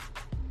hit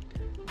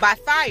by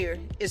fire.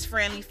 Is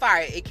friendly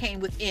fire. It came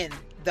within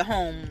the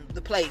home,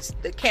 the place,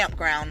 the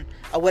campground,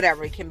 or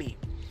whatever it can be.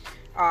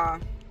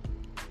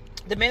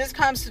 The minute it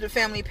comes to the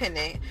family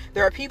pendant,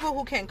 there are people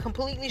who can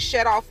completely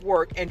shut off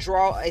work and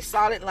draw a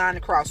solid line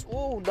across.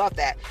 Ooh, love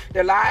that.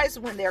 Their lives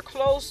when they're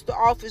closed the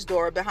office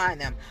door behind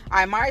them.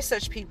 I admire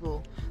such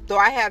people, though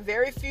I have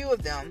very few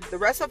of them. The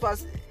rest of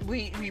us,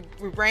 we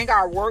bring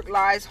our work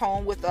lives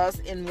home with us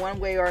in one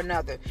way or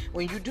another.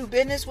 When you do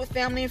business with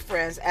family and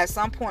friends, at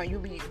some point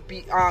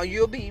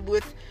you'll be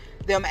with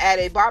them at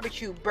a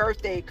barbecue,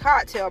 birthday,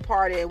 cocktail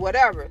party,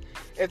 whatever.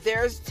 If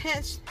there's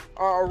tense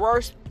or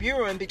worse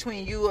brewing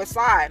between you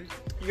aside,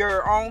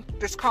 your own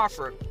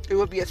discomfort, it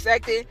will be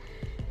affected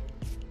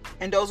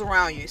and those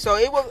around you. So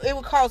it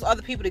will cause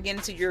other people to get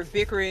into your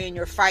bickering,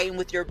 your fighting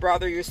with your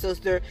brother, your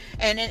sister,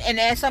 and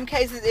in some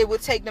cases it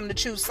would take them to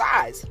choose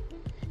sides.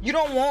 You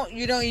don't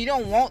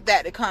want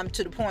that to come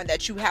to the point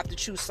that you have to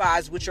choose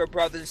sides with your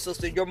brother and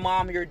sister, your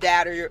mom, your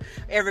dad, or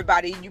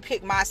everybody. You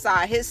pick my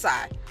side, his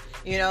side.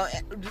 You know,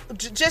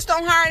 just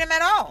don't hire them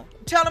at all.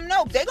 Tell them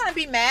no. They're gonna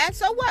be mad.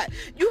 So what?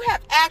 You have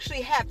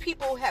actually had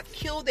people have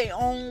killed their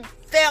own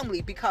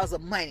family because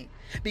of money,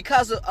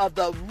 because of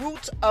the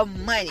root of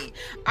money.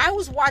 I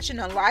was watching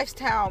a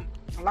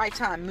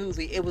Lifetime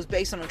movie. It was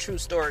based on a true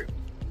story.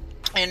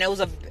 And there was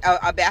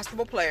a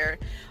basketball player.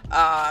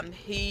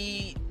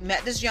 He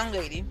met this young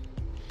lady,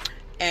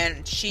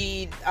 and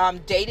she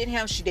dated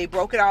him. They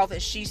broke it off,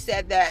 and she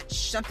said that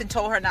something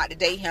told her not to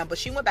date him, but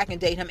she went back and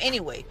dated him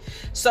anyway.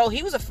 So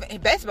he was a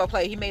basketball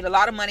player. He made a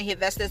lot of money. He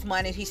invested his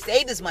money. He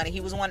saved his money. He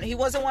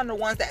wasn't one of the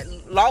ones that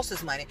lost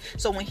his money.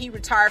 So when he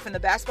retired from the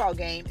basketball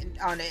game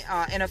on the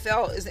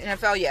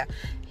NFL, yeah,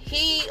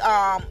 he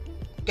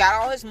got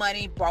all his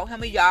money, bought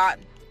him a yacht,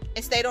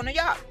 and stayed on the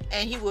yacht,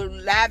 and he would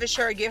lavish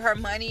her, give her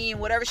money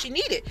and whatever she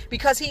needed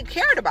because he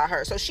cared about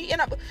her. So she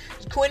ended up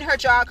quitting her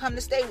job, come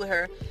to stay with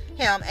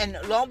him, and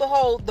lo and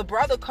behold, the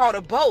brother caught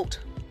a boat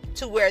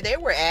to where they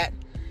were at,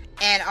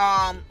 and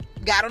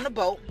got on the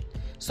boat.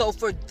 So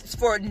for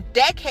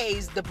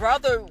decades, the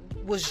brother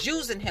was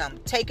using him,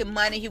 taking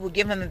money. He would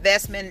give him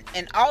investment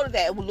and all of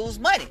that, and would lose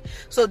money.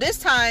 So this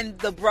time,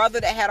 the brother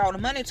that had all the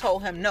money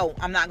told him, no,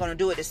 I'm not going to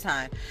do it this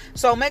time.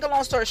 So make a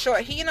long story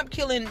short, he ended up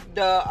killing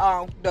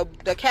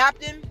the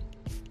captain,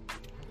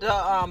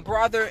 the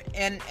brother,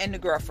 and the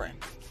girlfriend,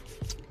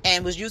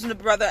 and was using the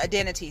brother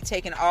identity,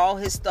 taking all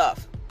his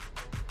stuff.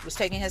 was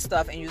taking his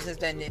stuff and using his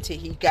identity.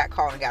 He got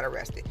caught and got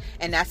arrested.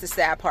 And that's the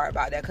sad part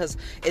about that, because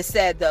it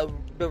said the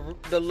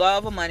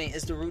love of money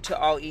is the root to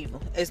all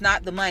evil. It's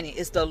not the money,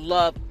 it's the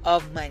love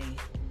of money.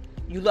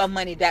 You love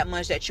money that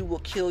much that you will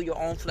kill your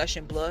own flesh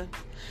and blood.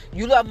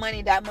 You love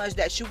money that much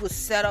that you will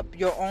set up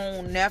your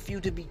own nephew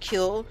to be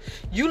killed.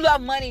 You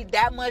love money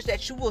that much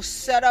that you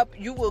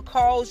will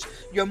cause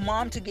your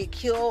mom to get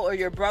killed or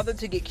your brother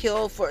to get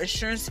killed for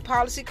insurance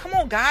policy. Come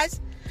on, guys.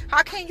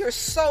 How can your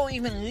soul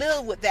even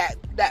live with that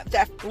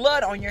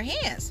blood on your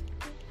hands?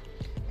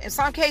 In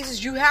some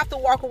cases, you have to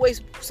walk away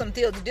some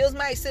deals. The deals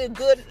might seem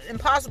good and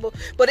possible,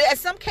 but in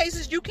some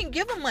cases, you can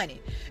give them money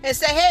and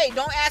say, hey,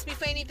 don't ask me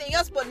for anything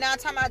else, but 9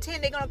 times out of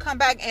 10, they're going to come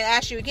back and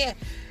ask you again.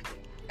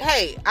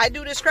 Hey, I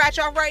do this scratch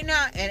off right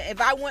now, and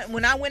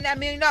when I win that $1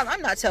 million,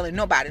 I'm not telling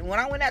nobody. When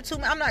I win that $2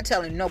 million, I'm not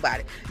telling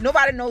nobody.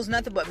 Nobody knows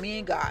nothing but me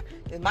and God.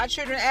 If my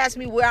children ask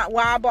me why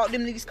I bought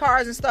them these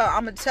cars and stuff,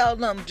 I'm gonna tell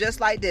them just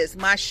like this.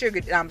 My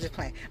sugar, I'm just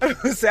playing. I'm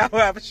gonna say I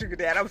don't have a sugar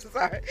dad. I'm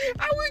sorry.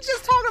 I was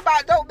just talking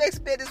about don't mix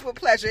business with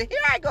pleasure. Here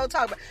I go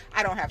talking about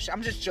I don't have.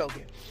 I'm just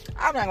joking.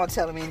 I'm not gonna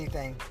tell them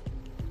anything.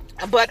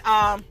 But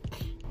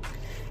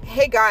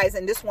hey guys,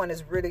 and this one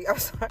is really,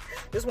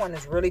 this one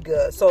is really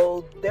good.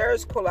 So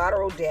there's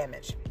collateral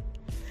damage.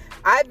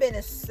 I've been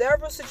in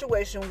several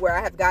situations where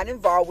I have gotten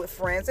involved with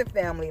friends and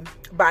family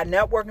by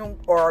networking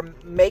or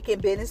making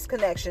business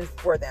connections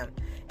for them.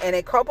 And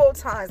a couple of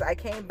times I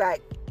came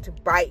back to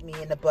bite me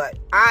in the butt.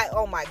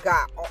 Oh my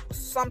God,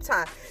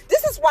 sometimes.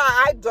 This is why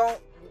I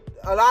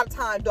a lot of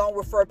times don't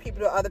refer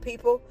people to other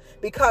people,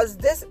 because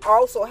this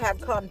also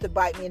have come to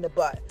bite me in the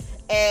butt.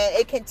 And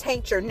it can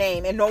taint your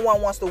name, and no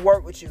one wants to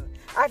work with you.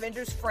 I've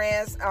introduced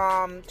friends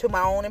to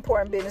my own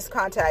important business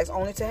contacts,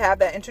 only to have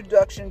that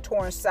introduction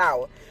torn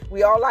sour.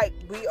 We all like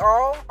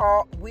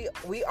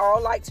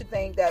to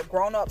think that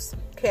grown-ups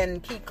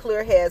can keep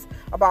clear heads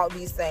about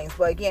these things,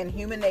 but again,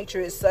 human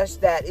nature is such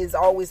that it's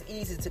always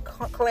easy to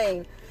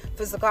claim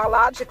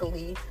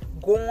physiologically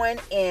going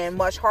in,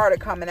 much harder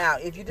coming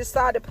out. If you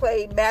decide to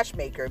play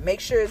matchmaker, make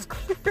sure it's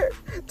clear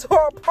to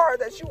our part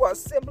that you are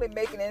simply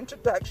making an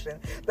introduction.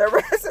 The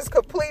rest is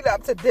complete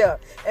up to them.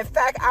 In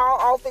fact, I'll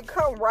often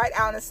come right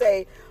out and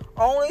say,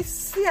 only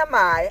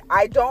semi,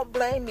 I don't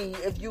blame me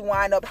if you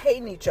wind up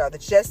hating each other,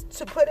 just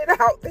to put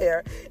it out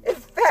there. In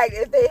fact,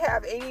 if they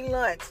have any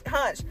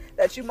hunch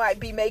that you might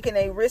be making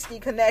a risky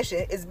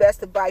connection, it's best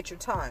to bite your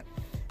tongue.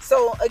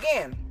 So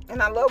again,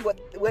 and I love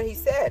what he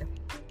said.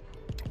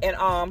 And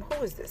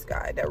who is this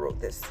guy that wrote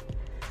this?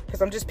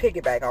 Because I'm just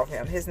piggybacking off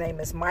him. His name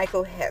is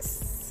Michael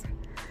Hess.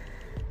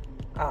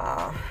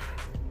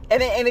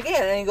 And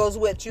he goes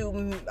with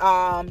you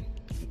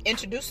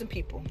introducing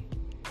people.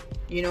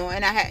 You know,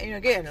 and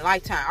again,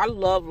 Lifetime. I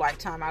love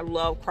Lifetime. I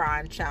love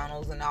crime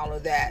channels and all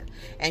of that.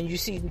 And you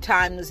see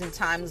timeless and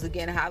timeless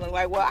again how they're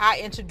like, well,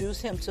 I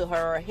introduced him to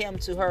her,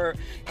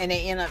 and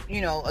they end up,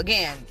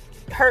 again,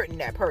 hurting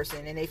that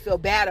person, and they feel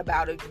bad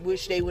about it,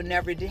 which they would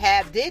never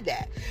have did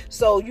that.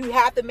 So you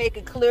have to make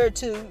it clear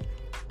to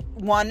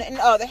one and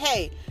other,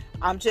 hey,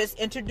 I'm just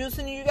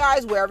introducing you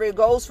guys. Wherever it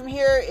goes from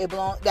here,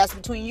 that's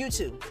between you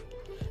two.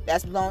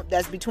 That's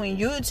between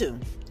you two.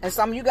 And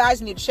some of you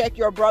guys need to check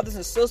your brothers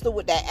and sisters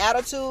with that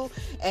attitude,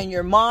 and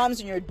your moms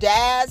and your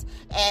dads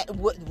and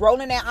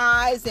rolling their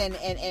eyes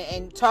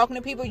and talking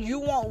to people.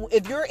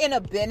 If you're in a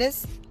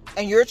business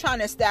and you're trying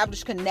to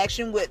establish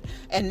connection with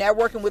and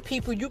networking with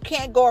people, you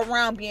can't go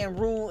around being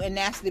rude and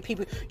nasty to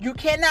people. You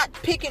cannot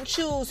pick and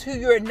choose who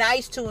you're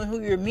nice to and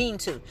who you're mean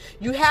to.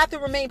 You have to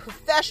remain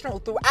professional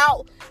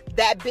throughout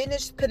that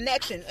business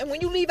connection. And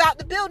when you leave out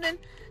the building,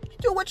 you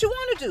do what you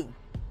want to do.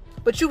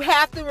 But you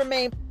have to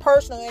remain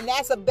personal, and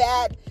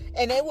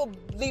and it will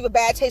leave a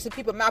bad taste in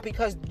people's mouth,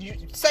 because you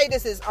say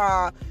this is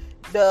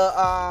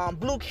the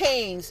Blue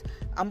Canes.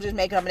 I'm just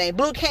making up a name.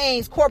 Blue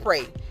Canes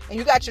Corporate. And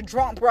you got your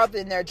drunk brother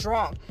in there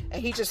drunk,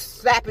 and he just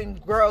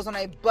slapping girls on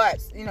their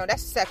butts.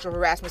 That's sexual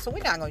harassment, so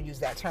we're not going to use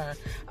that term.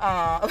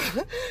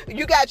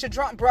 You got your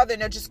drunk brother,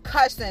 and they're just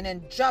cussing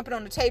and jumping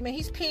on the table, and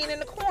he's peeing in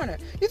the corner.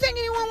 You think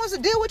anyone wants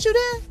to deal with you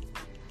then?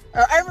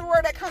 Or every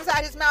word that comes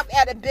out his mouth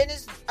at a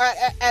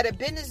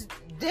business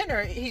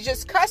dinner, he's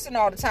just cussing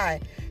all the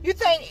time. You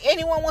think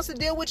anyone wants to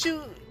deal with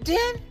you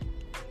then?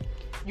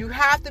 You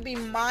have to be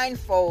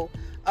mindful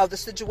of the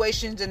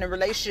situations and the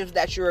relationships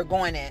that you're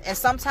going in. And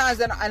sometimes,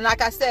 and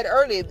like I said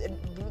earlier,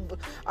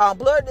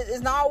 blood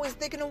is not always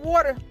thick in the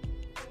water.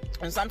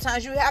 And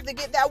sometimes you have to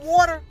get that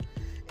water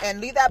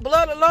and leave that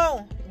blood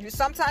alone.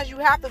 Sometimes you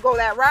have to go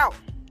that route.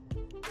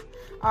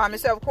 And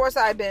so, of course,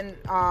 I've been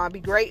be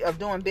great of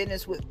doing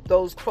business with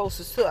those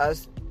closest to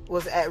us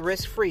was at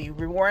risk-free,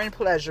 rewarding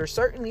pleasure.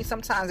 Certainly,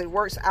 sometimes it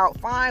works out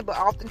fine, but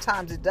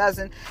oftentimes it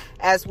doesn't.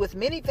 As with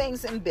many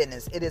things in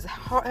business, it is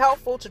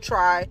helpful to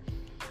try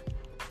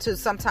to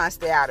sometimes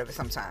stay out of it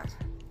sometimes.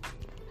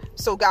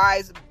 So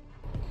guys,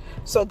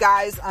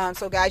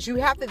 you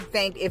have to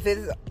think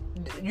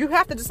you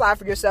have to decide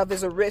for yourself,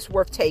 is a risk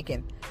worth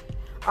taking?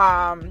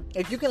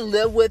 If you can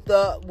live with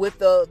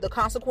the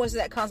consequences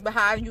that comes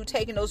behind you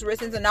taking those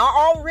risks, and not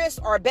all risks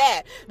are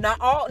bad. Not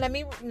all. Let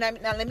me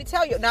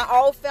tell you, not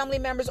all family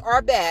members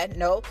are bad.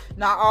 No,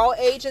 not all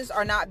agents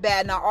are not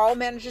bad. Not all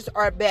managers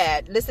are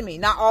bad. Listen to me.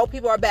 Not all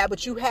people are bad,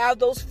 but you have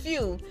those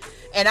few.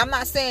 And I'm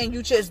not saying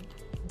you just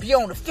be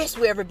on the fist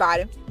with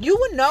everybody. You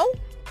would know.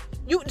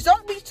 You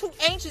don't be too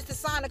anxious to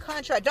sign a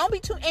contract. Don't be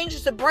too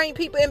anxious to bring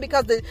people in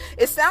because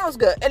it sounds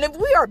good. And if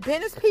we are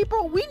business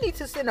people, we need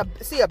to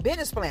see a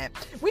business plan.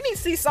 We need to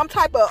see some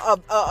type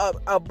of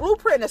a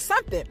blueprint or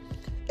something.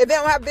 If they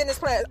don't have business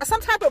plan,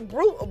 some type of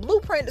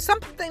blueprint,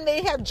 something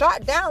they have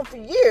jotted down for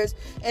years,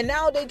 and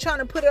now they're trying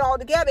to put it all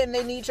together, and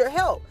they need your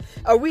help.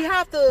 We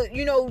have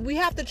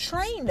to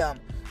train them.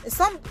 In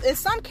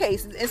some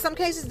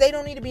cases, they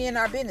don't need to be in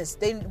our business.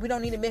 We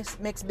don't need to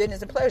mix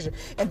business and pleasure.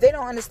 If they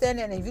don't understand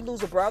that, and if you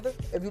lose a brother,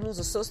 if you lose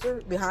a sister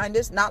behind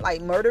this, not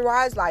like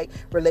murder-wise, like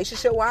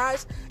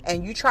relationship-wise,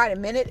 and you try to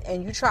mend it,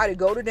 and you try to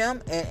go to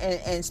them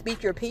and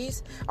speak your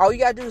piece, all you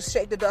got to do is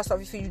shake the dust off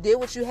your feet. You did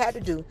what you had to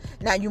do.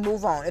 Now you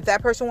move on. If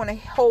that person want to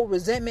hold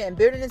resentment and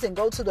bitterness and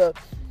go to the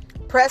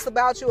press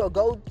about you or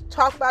go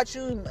talk about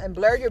you and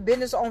blur your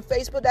business on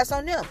Facebook, that's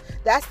on them.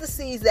 That's the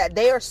seeds that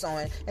they are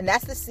sowing, and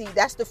that's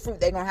the fruit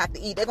they're gonna have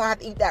to eat. They're gonna have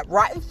to eat that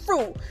rotten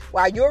fruit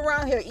while you're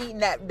around here eating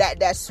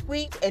that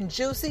sweet and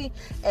juicy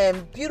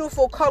and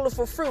beautiful,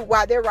 colorful fruit,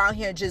 while they're around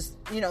here just,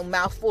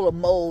 mouthful of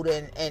mold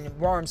and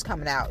worms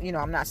coming out.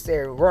 I'm not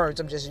saying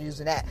worms, I'm just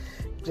using that,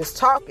 just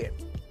talking.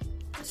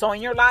 So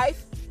in your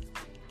life,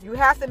 you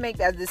have to make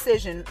that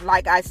decision.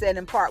 Like I said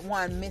in part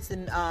 1,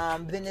 mixing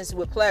business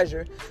with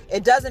pleasure.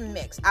 It doesn't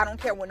mix. I don't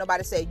care what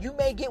nobody say. You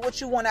may get what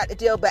you want out the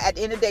deal, but at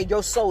the end of the day,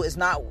 your soul does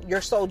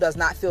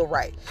not feel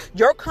right.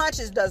 Your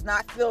conscience does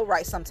not feel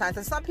right sometimes.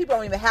 And some people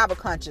don't even have a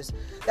conscience.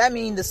 That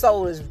means the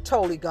soul is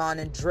totally gone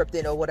and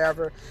drifted or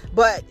whatever.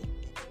 But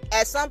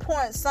at some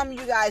point, some of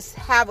you guys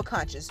have a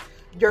conscience.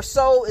 Your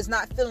soul is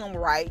not feeling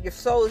right. Your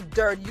soul is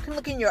dirty. You can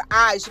look in your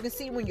eyes. You can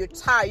see when you're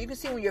tired. You can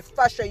see when you're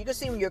frustrated. You can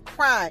see when you're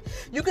crying.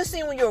 You can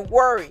see when you're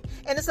worried.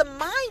 And it's a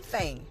mind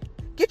thing.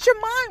 Get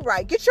your mind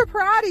right. Get your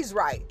priorities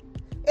right.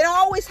 It don't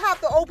always have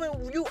to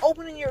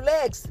opening your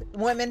legs,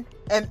 women,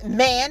 and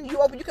man, you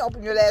can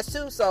open your legs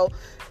too. So,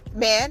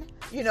 man,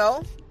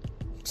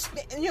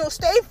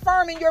 stay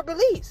firm in your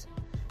beliefs.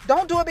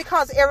 Don't do it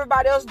because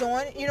everybody else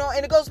doing it,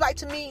 and it goes back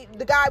to me.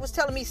 The guy was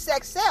telling me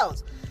sex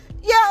sells.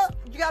 Yeah,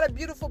 you got a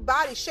beautiful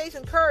body, shapes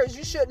and curves.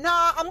 You should.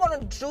 I'm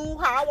going to do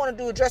how I want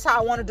to do, dress how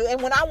I want to do.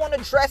 And when I want to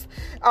dress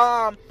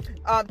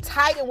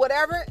tight and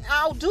whatever,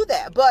 I'll do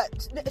that.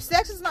 But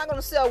sex is not going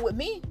to sell with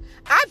me.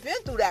 I've been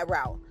through that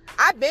route.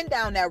 I've been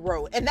down that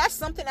road. And that's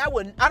something I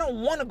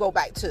don't want to go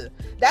back to.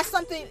 That's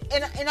something,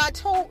 and I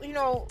told,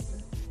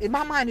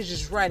 my mind is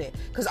just running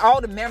because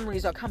all the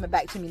memories are coming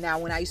back to me now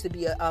when I used to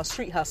be a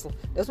street hustler.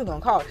 That's what we're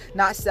going to call it.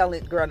 Not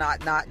selling, girl,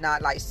 not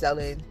like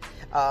selling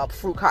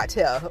fruit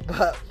cocktail,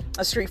 but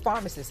a street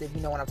pharmacist, if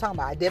you know what I'm talking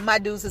about. I did my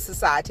dues in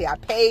society. I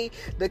paid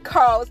the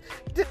cost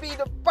to be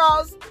the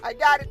boss. I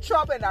got in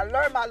trouble and I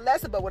learned my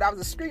lesson. But when I was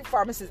a street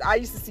pharmacist, I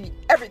used to see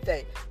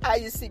everything. I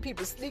used to see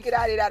people sneaking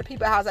out of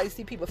people's house. I used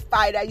to see people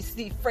fight. I used to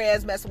see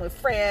friends messing with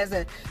friends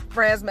and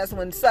friends messing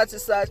with such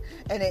and such.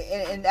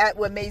 And that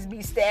what makes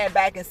me stand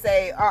back and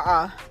say,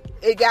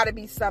 it got to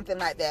be something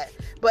like that.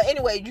 But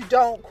anyway, you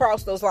don't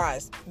cross those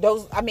lines.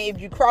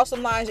 If you cross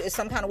some lines, it's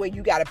some kind of way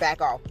you got to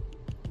back off.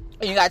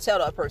 And you got to tell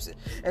the other person.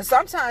 And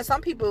sometimes,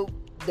 some people,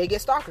 they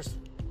get stalkers.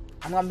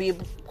 I'm going to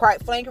be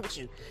quite frank with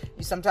you.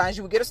 Sometimes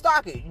you will get a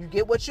stalker. You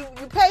get what you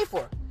pay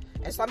for.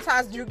 And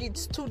sometimes you get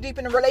too deep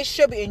in a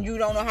relationship and you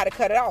don't know how to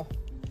cut it off.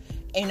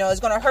 And, it's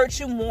going to hurt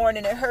you more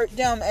than it hurt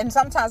them. And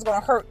sometimes it's going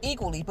to hurt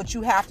equally. But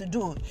you have to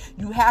do it.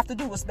 You have to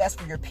do what's best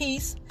for your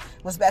peace,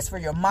 what's best for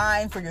your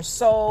mind, for your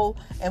soul,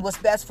 and what's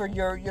best for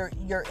your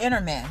inner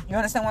man. You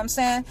understand what I'm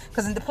saying?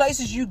 Because in the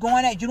places you're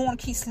going at, you don't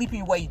want to keep sleeping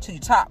your way to the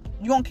top.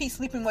 You're going to keep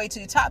sleeping your way to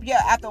the top.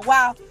 Yeah, after a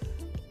while,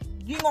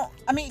 they're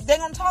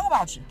going to talk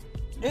about you.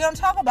 They're going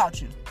to talk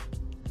about you.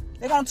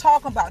 They're going to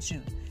talk about you.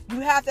 You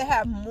have to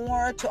have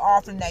more to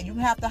offer than that. You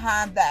have to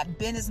have that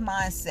business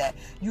mindset.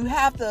 You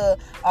have to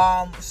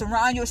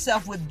surround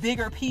yourself with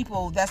bigger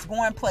people that's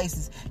going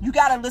places. You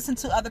got to listen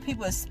to other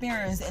people's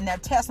experience and their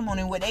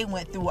testimony, what they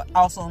went through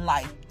also in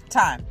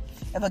lifetime.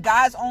 If a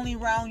guy's only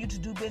around you to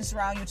do business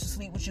around you to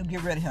sleep with you,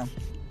 get rid of him.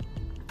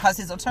 Because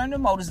his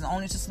alternative motive is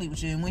only to sleep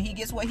with you. And when he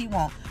gets what he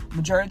wants,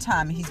 majority of the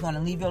time, he's going to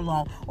leave you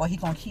alone, or he's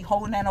going to keep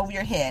holding that over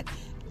your head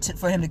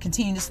for him to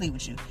continue to sleep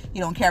with you. He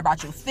don't care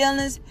about your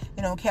feelings.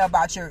 He don't care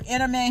about your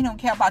inner man. He don't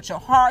care about your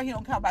heart. He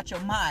don't care about your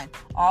mind.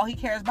 All he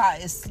cares about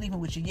is sleeping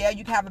with you. Yeah,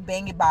 you can have a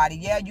banging body.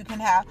 Yeah, you can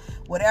have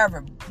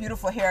whatever,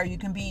 beautiful hair. You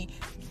can be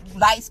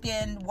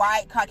light-skinned,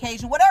 white,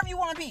 Caucasian, whatever you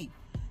want to be.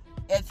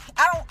 If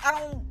I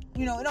don't,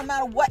 it don't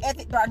matter what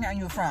ethnic background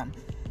you're from.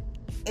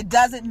 It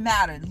doesn't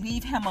matter.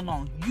 Leave him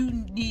alone. You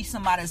need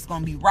somebody that's going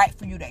to be right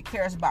for you, that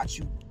cares about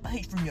you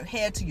from your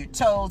head to your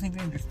toes. Even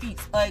if your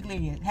feet's ugly,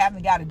 you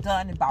haven't got it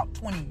done in about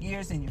 20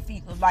 years and your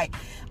feet look like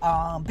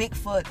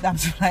Bigfoot. I'm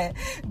just playing.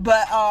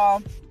 But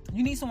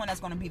you need someone that's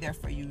going to be there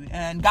for you.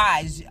 And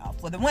guys,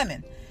 for the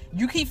women,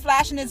 You keep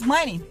flashing this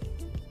money,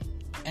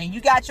 and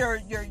you got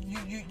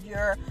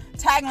you're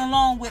tagging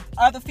along with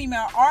other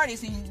female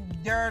artists, and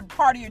they're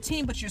part of your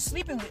team, but you're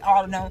sleeping with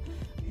all of them.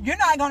 You're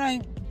not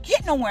gonna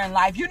get nowhere in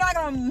life. You're not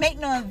gonna make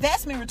no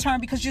investment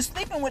return because you're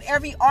sleeping with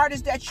every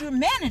artist that you're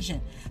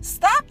managing.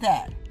 Stop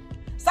that.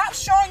 Stop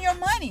showing your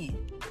money.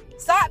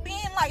 Stop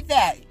being like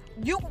that.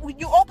 You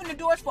open the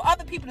doors for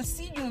other people to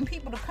see you and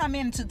people to come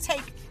in to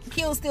take,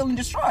 kill, steal, and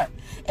destroy.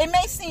 It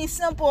may seem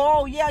simple.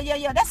 Oh,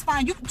 yeah. That's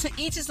fine. To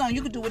each his own.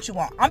 You can do what you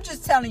want. I'm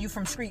just telling you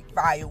from street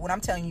value what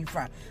I'm telling you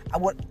from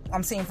what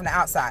I'm seeing from the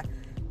outside.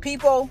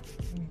 People,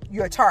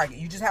 you're a target.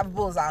 You just have a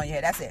bullseye on your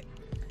head. That's it.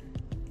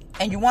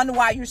 And you wonder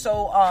why you're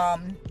so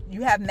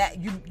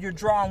you're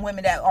drawing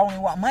women that only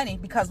want money,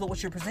 because look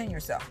what you're presenting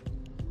yourself.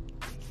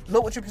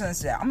 Look what you're presenting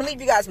yourself. I'm gonna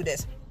leave you guys with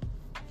this.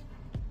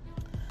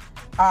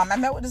 I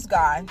met with this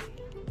guy,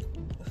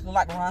 look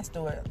like Ron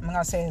Stewart. I'm not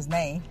gonna say his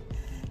name.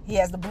 He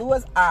has the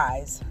bluest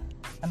eyes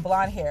and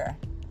blonde hair.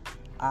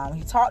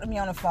 He talked to me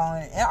on the phone,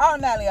 and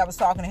automatically I was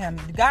talking to him.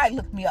 The guy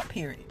looked me up,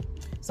 period.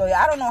 So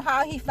I don't know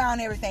how he found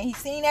everything. He's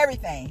seen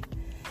everything.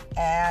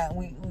 And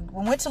we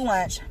went to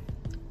lunch,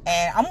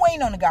 and I'm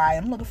waiting on the guy.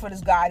 I'm looking for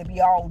this guy to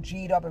be all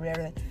G'd up and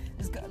everything.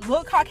 This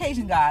little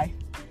Caucasian guy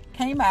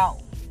came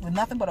out with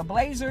nothing but a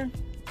blazer.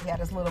 He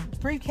had this little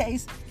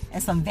briefcase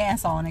and some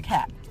Vans on and a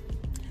cap.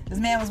 This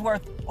man was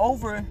worth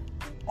over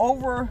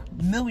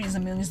millions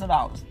and millions of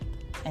dollars.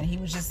 And he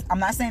was just, I'm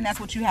not saying that's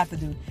what you have to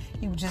do.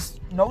 He was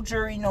just, no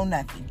jury, no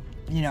nothing,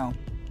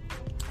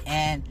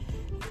 and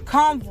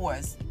calm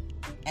voice.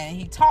 And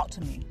he talked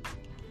to me.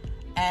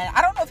 And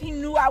I don't know if he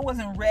knew I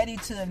wasn't ready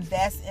to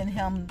invest in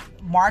him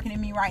marketing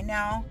me right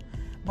now.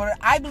 But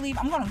I believe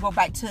I'm going to go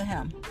back to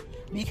him,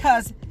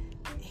 because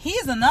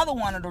he's another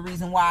one of the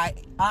reasons why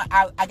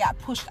I got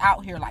pushed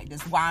out here like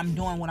this. Why I'm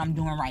doing what I'm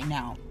doing right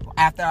now.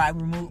 After the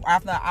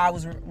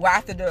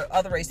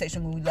other radio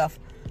station when we left,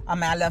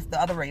 I left the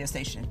other radio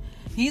station.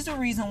 He's the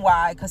reason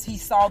why, because he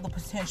saw the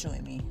potential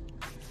in me.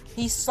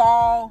 He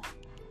saw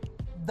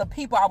the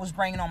people I was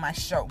bringing on my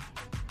show.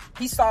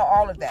 He saw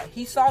all of that.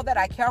 He saw that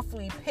I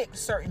carefully picked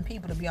certain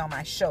people to be on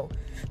my show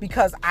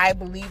because I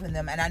believe in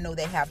them and I know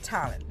they have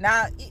talent.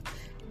 Now,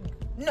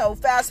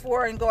 fast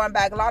forward and going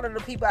back, a lot of the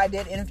people I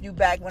did interview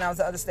back when I was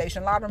at the other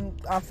station, a lot of them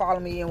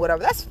unfollow me and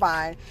whatever. That's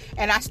fine.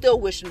 And I still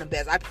wish them the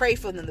best. I pray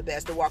for them the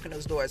best to walk in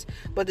those doors.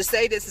 But to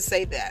say this, to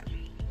say that,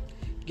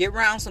 get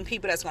around some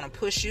people that's going to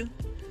push you.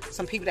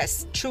 Some people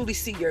that truly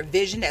see your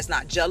vision, that's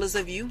not jealous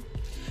of you.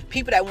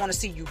 People that want to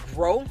see you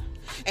grow.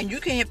 And you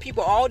can hear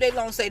people all day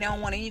long say they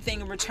don't want anything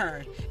in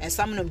return. And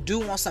some of them do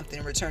want something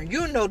in return.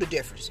 You'll know the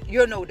difference.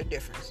 You'll know the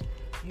difference.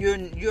 You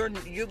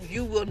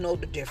will know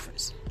the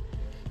difference.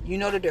 You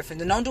know the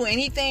difference. And don't do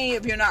anything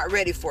if you're not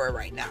ready for it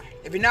right now.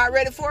 If you're not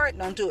ready for it,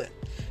 don't do it.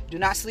 Do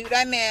not sleep with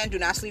that man. Do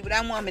not sleep with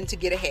that woman to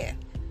get ahead.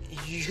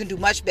 You can do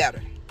much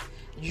better.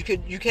 You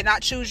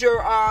cannot choose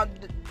your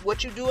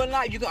what you do in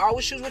life. You can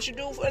always choose what you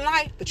do in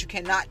life, but you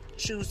cannot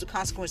choose the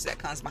consequence that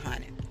comes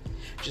behind it.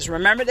 Just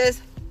remember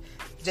this.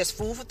 Just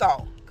food for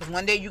thought. Because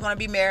one day you're going to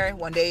be married.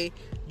 One day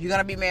you're going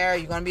to be married.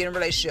 You're going to be in a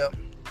relationship.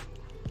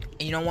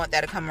 And you don't want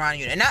that to come around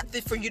you. And not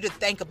for you to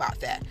think about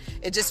that.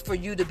 It's just for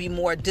you to be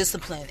more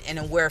disciplined and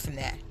aware from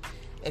that.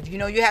 If you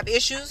know you have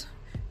issues,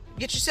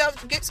 get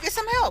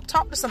some help.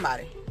 Talk to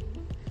somebody.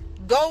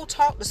 Go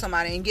talk to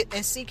somebody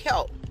and seek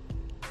help.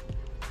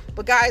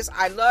 But guys,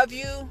 I love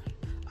you.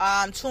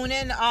 Tune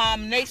in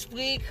next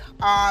week,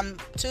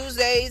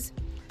 Tuesdays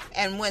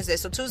and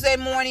Wednesdays. So Tuesday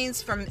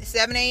mornings from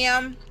 7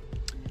 a.m.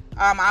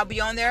 I'll be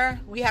on there.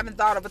 We haven't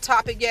thought of a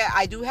topic yet.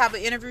 I do have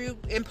an interview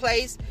in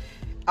place.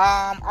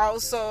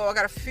 Also, I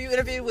got a few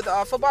interviews with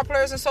football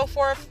players and so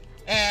forth.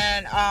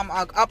 And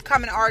an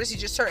upcoming artist. He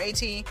just turned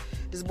 18.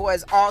 This boy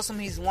is awesome.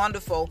 He's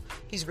wonderful.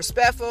 He's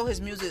respectful. His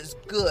music is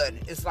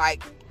good. It's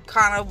like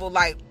kind of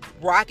like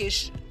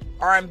rockish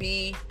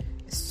R&B,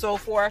 so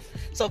forth.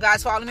 So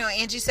guys, follow me on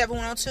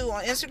Angie7102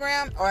 on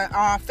Instagram, or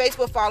on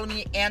Facebook, follow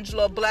me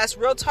Angela Bless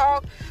Real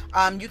Talk.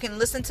 You can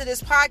listen to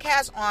this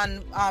podcast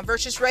on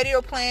Virtuous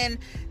Radio playing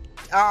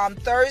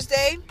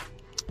Thursdays,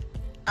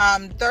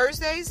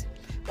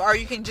 or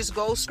you can just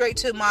go straight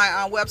to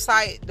my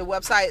website. The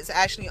website is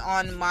actually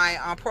on my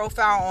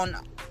profile on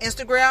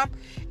Instagram,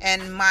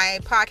 and my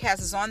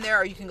podcast is on there.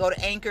 Or you can go to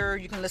Anchor.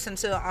 You can listen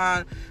to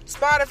on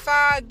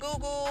Spotify,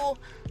 Google,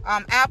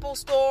 Apple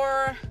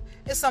Store.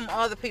 There's some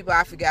other people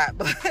I forgot,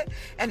 but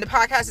and the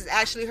podcast is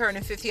actually heard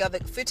in 15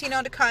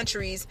 other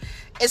countries.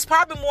 It's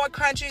probably more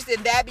countries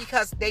than that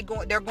because they're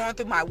going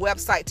through my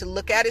website to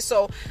look at it.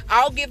 So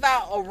I'll give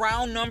out a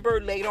round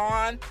number later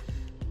on.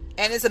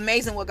 And it's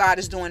amazing what God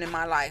is doing in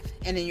my life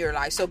and in your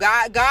life. So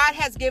God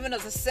has given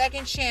us a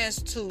second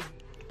chance to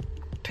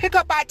pick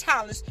up our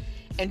talents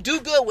and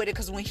do good with it.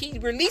 Because when He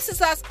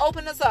releases us,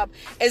 open us up,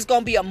 it's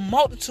going to be a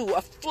multitude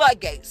of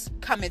floodgates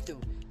coming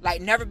through like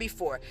never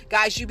before.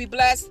 Guys, you be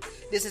blessed.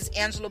 This is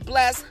Angela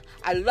Bless.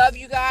 I love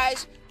you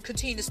guys.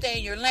 Continue to stay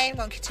in your lane. I'm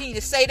going to continue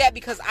to say that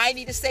because I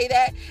need to say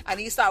that. I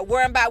need to start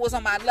worrying about what's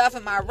on my left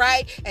and my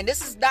right. And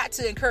this is not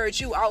to encourage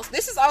you.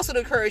 This is also to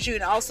encourage you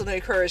and also to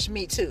encourage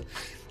me too.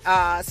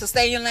 So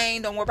stay in your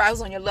lane. Don't worry about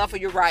who's on your left or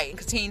your right, and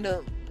continue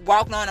to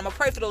walk on. I'm gonna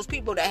pray for those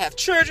people that have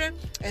children,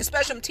 and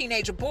especially them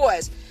teenager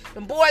boys.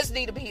 Them boys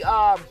need to be.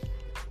 I'm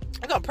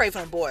gonna pray for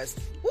them boys.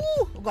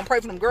 Woo! I'm gonna pray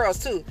for them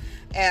girls too.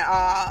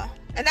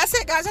 And that's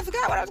it, guys. I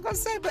forgot what I was gonna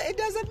say, but it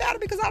doesn't matter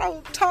because I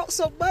don't talk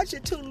so much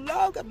and too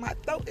long, and my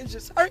throat is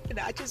just hurting.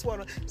 I just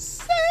wanna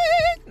sing.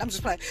 I'm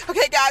just playing.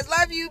 Okay, guys.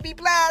 Love you. Be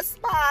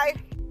blessed. Bye.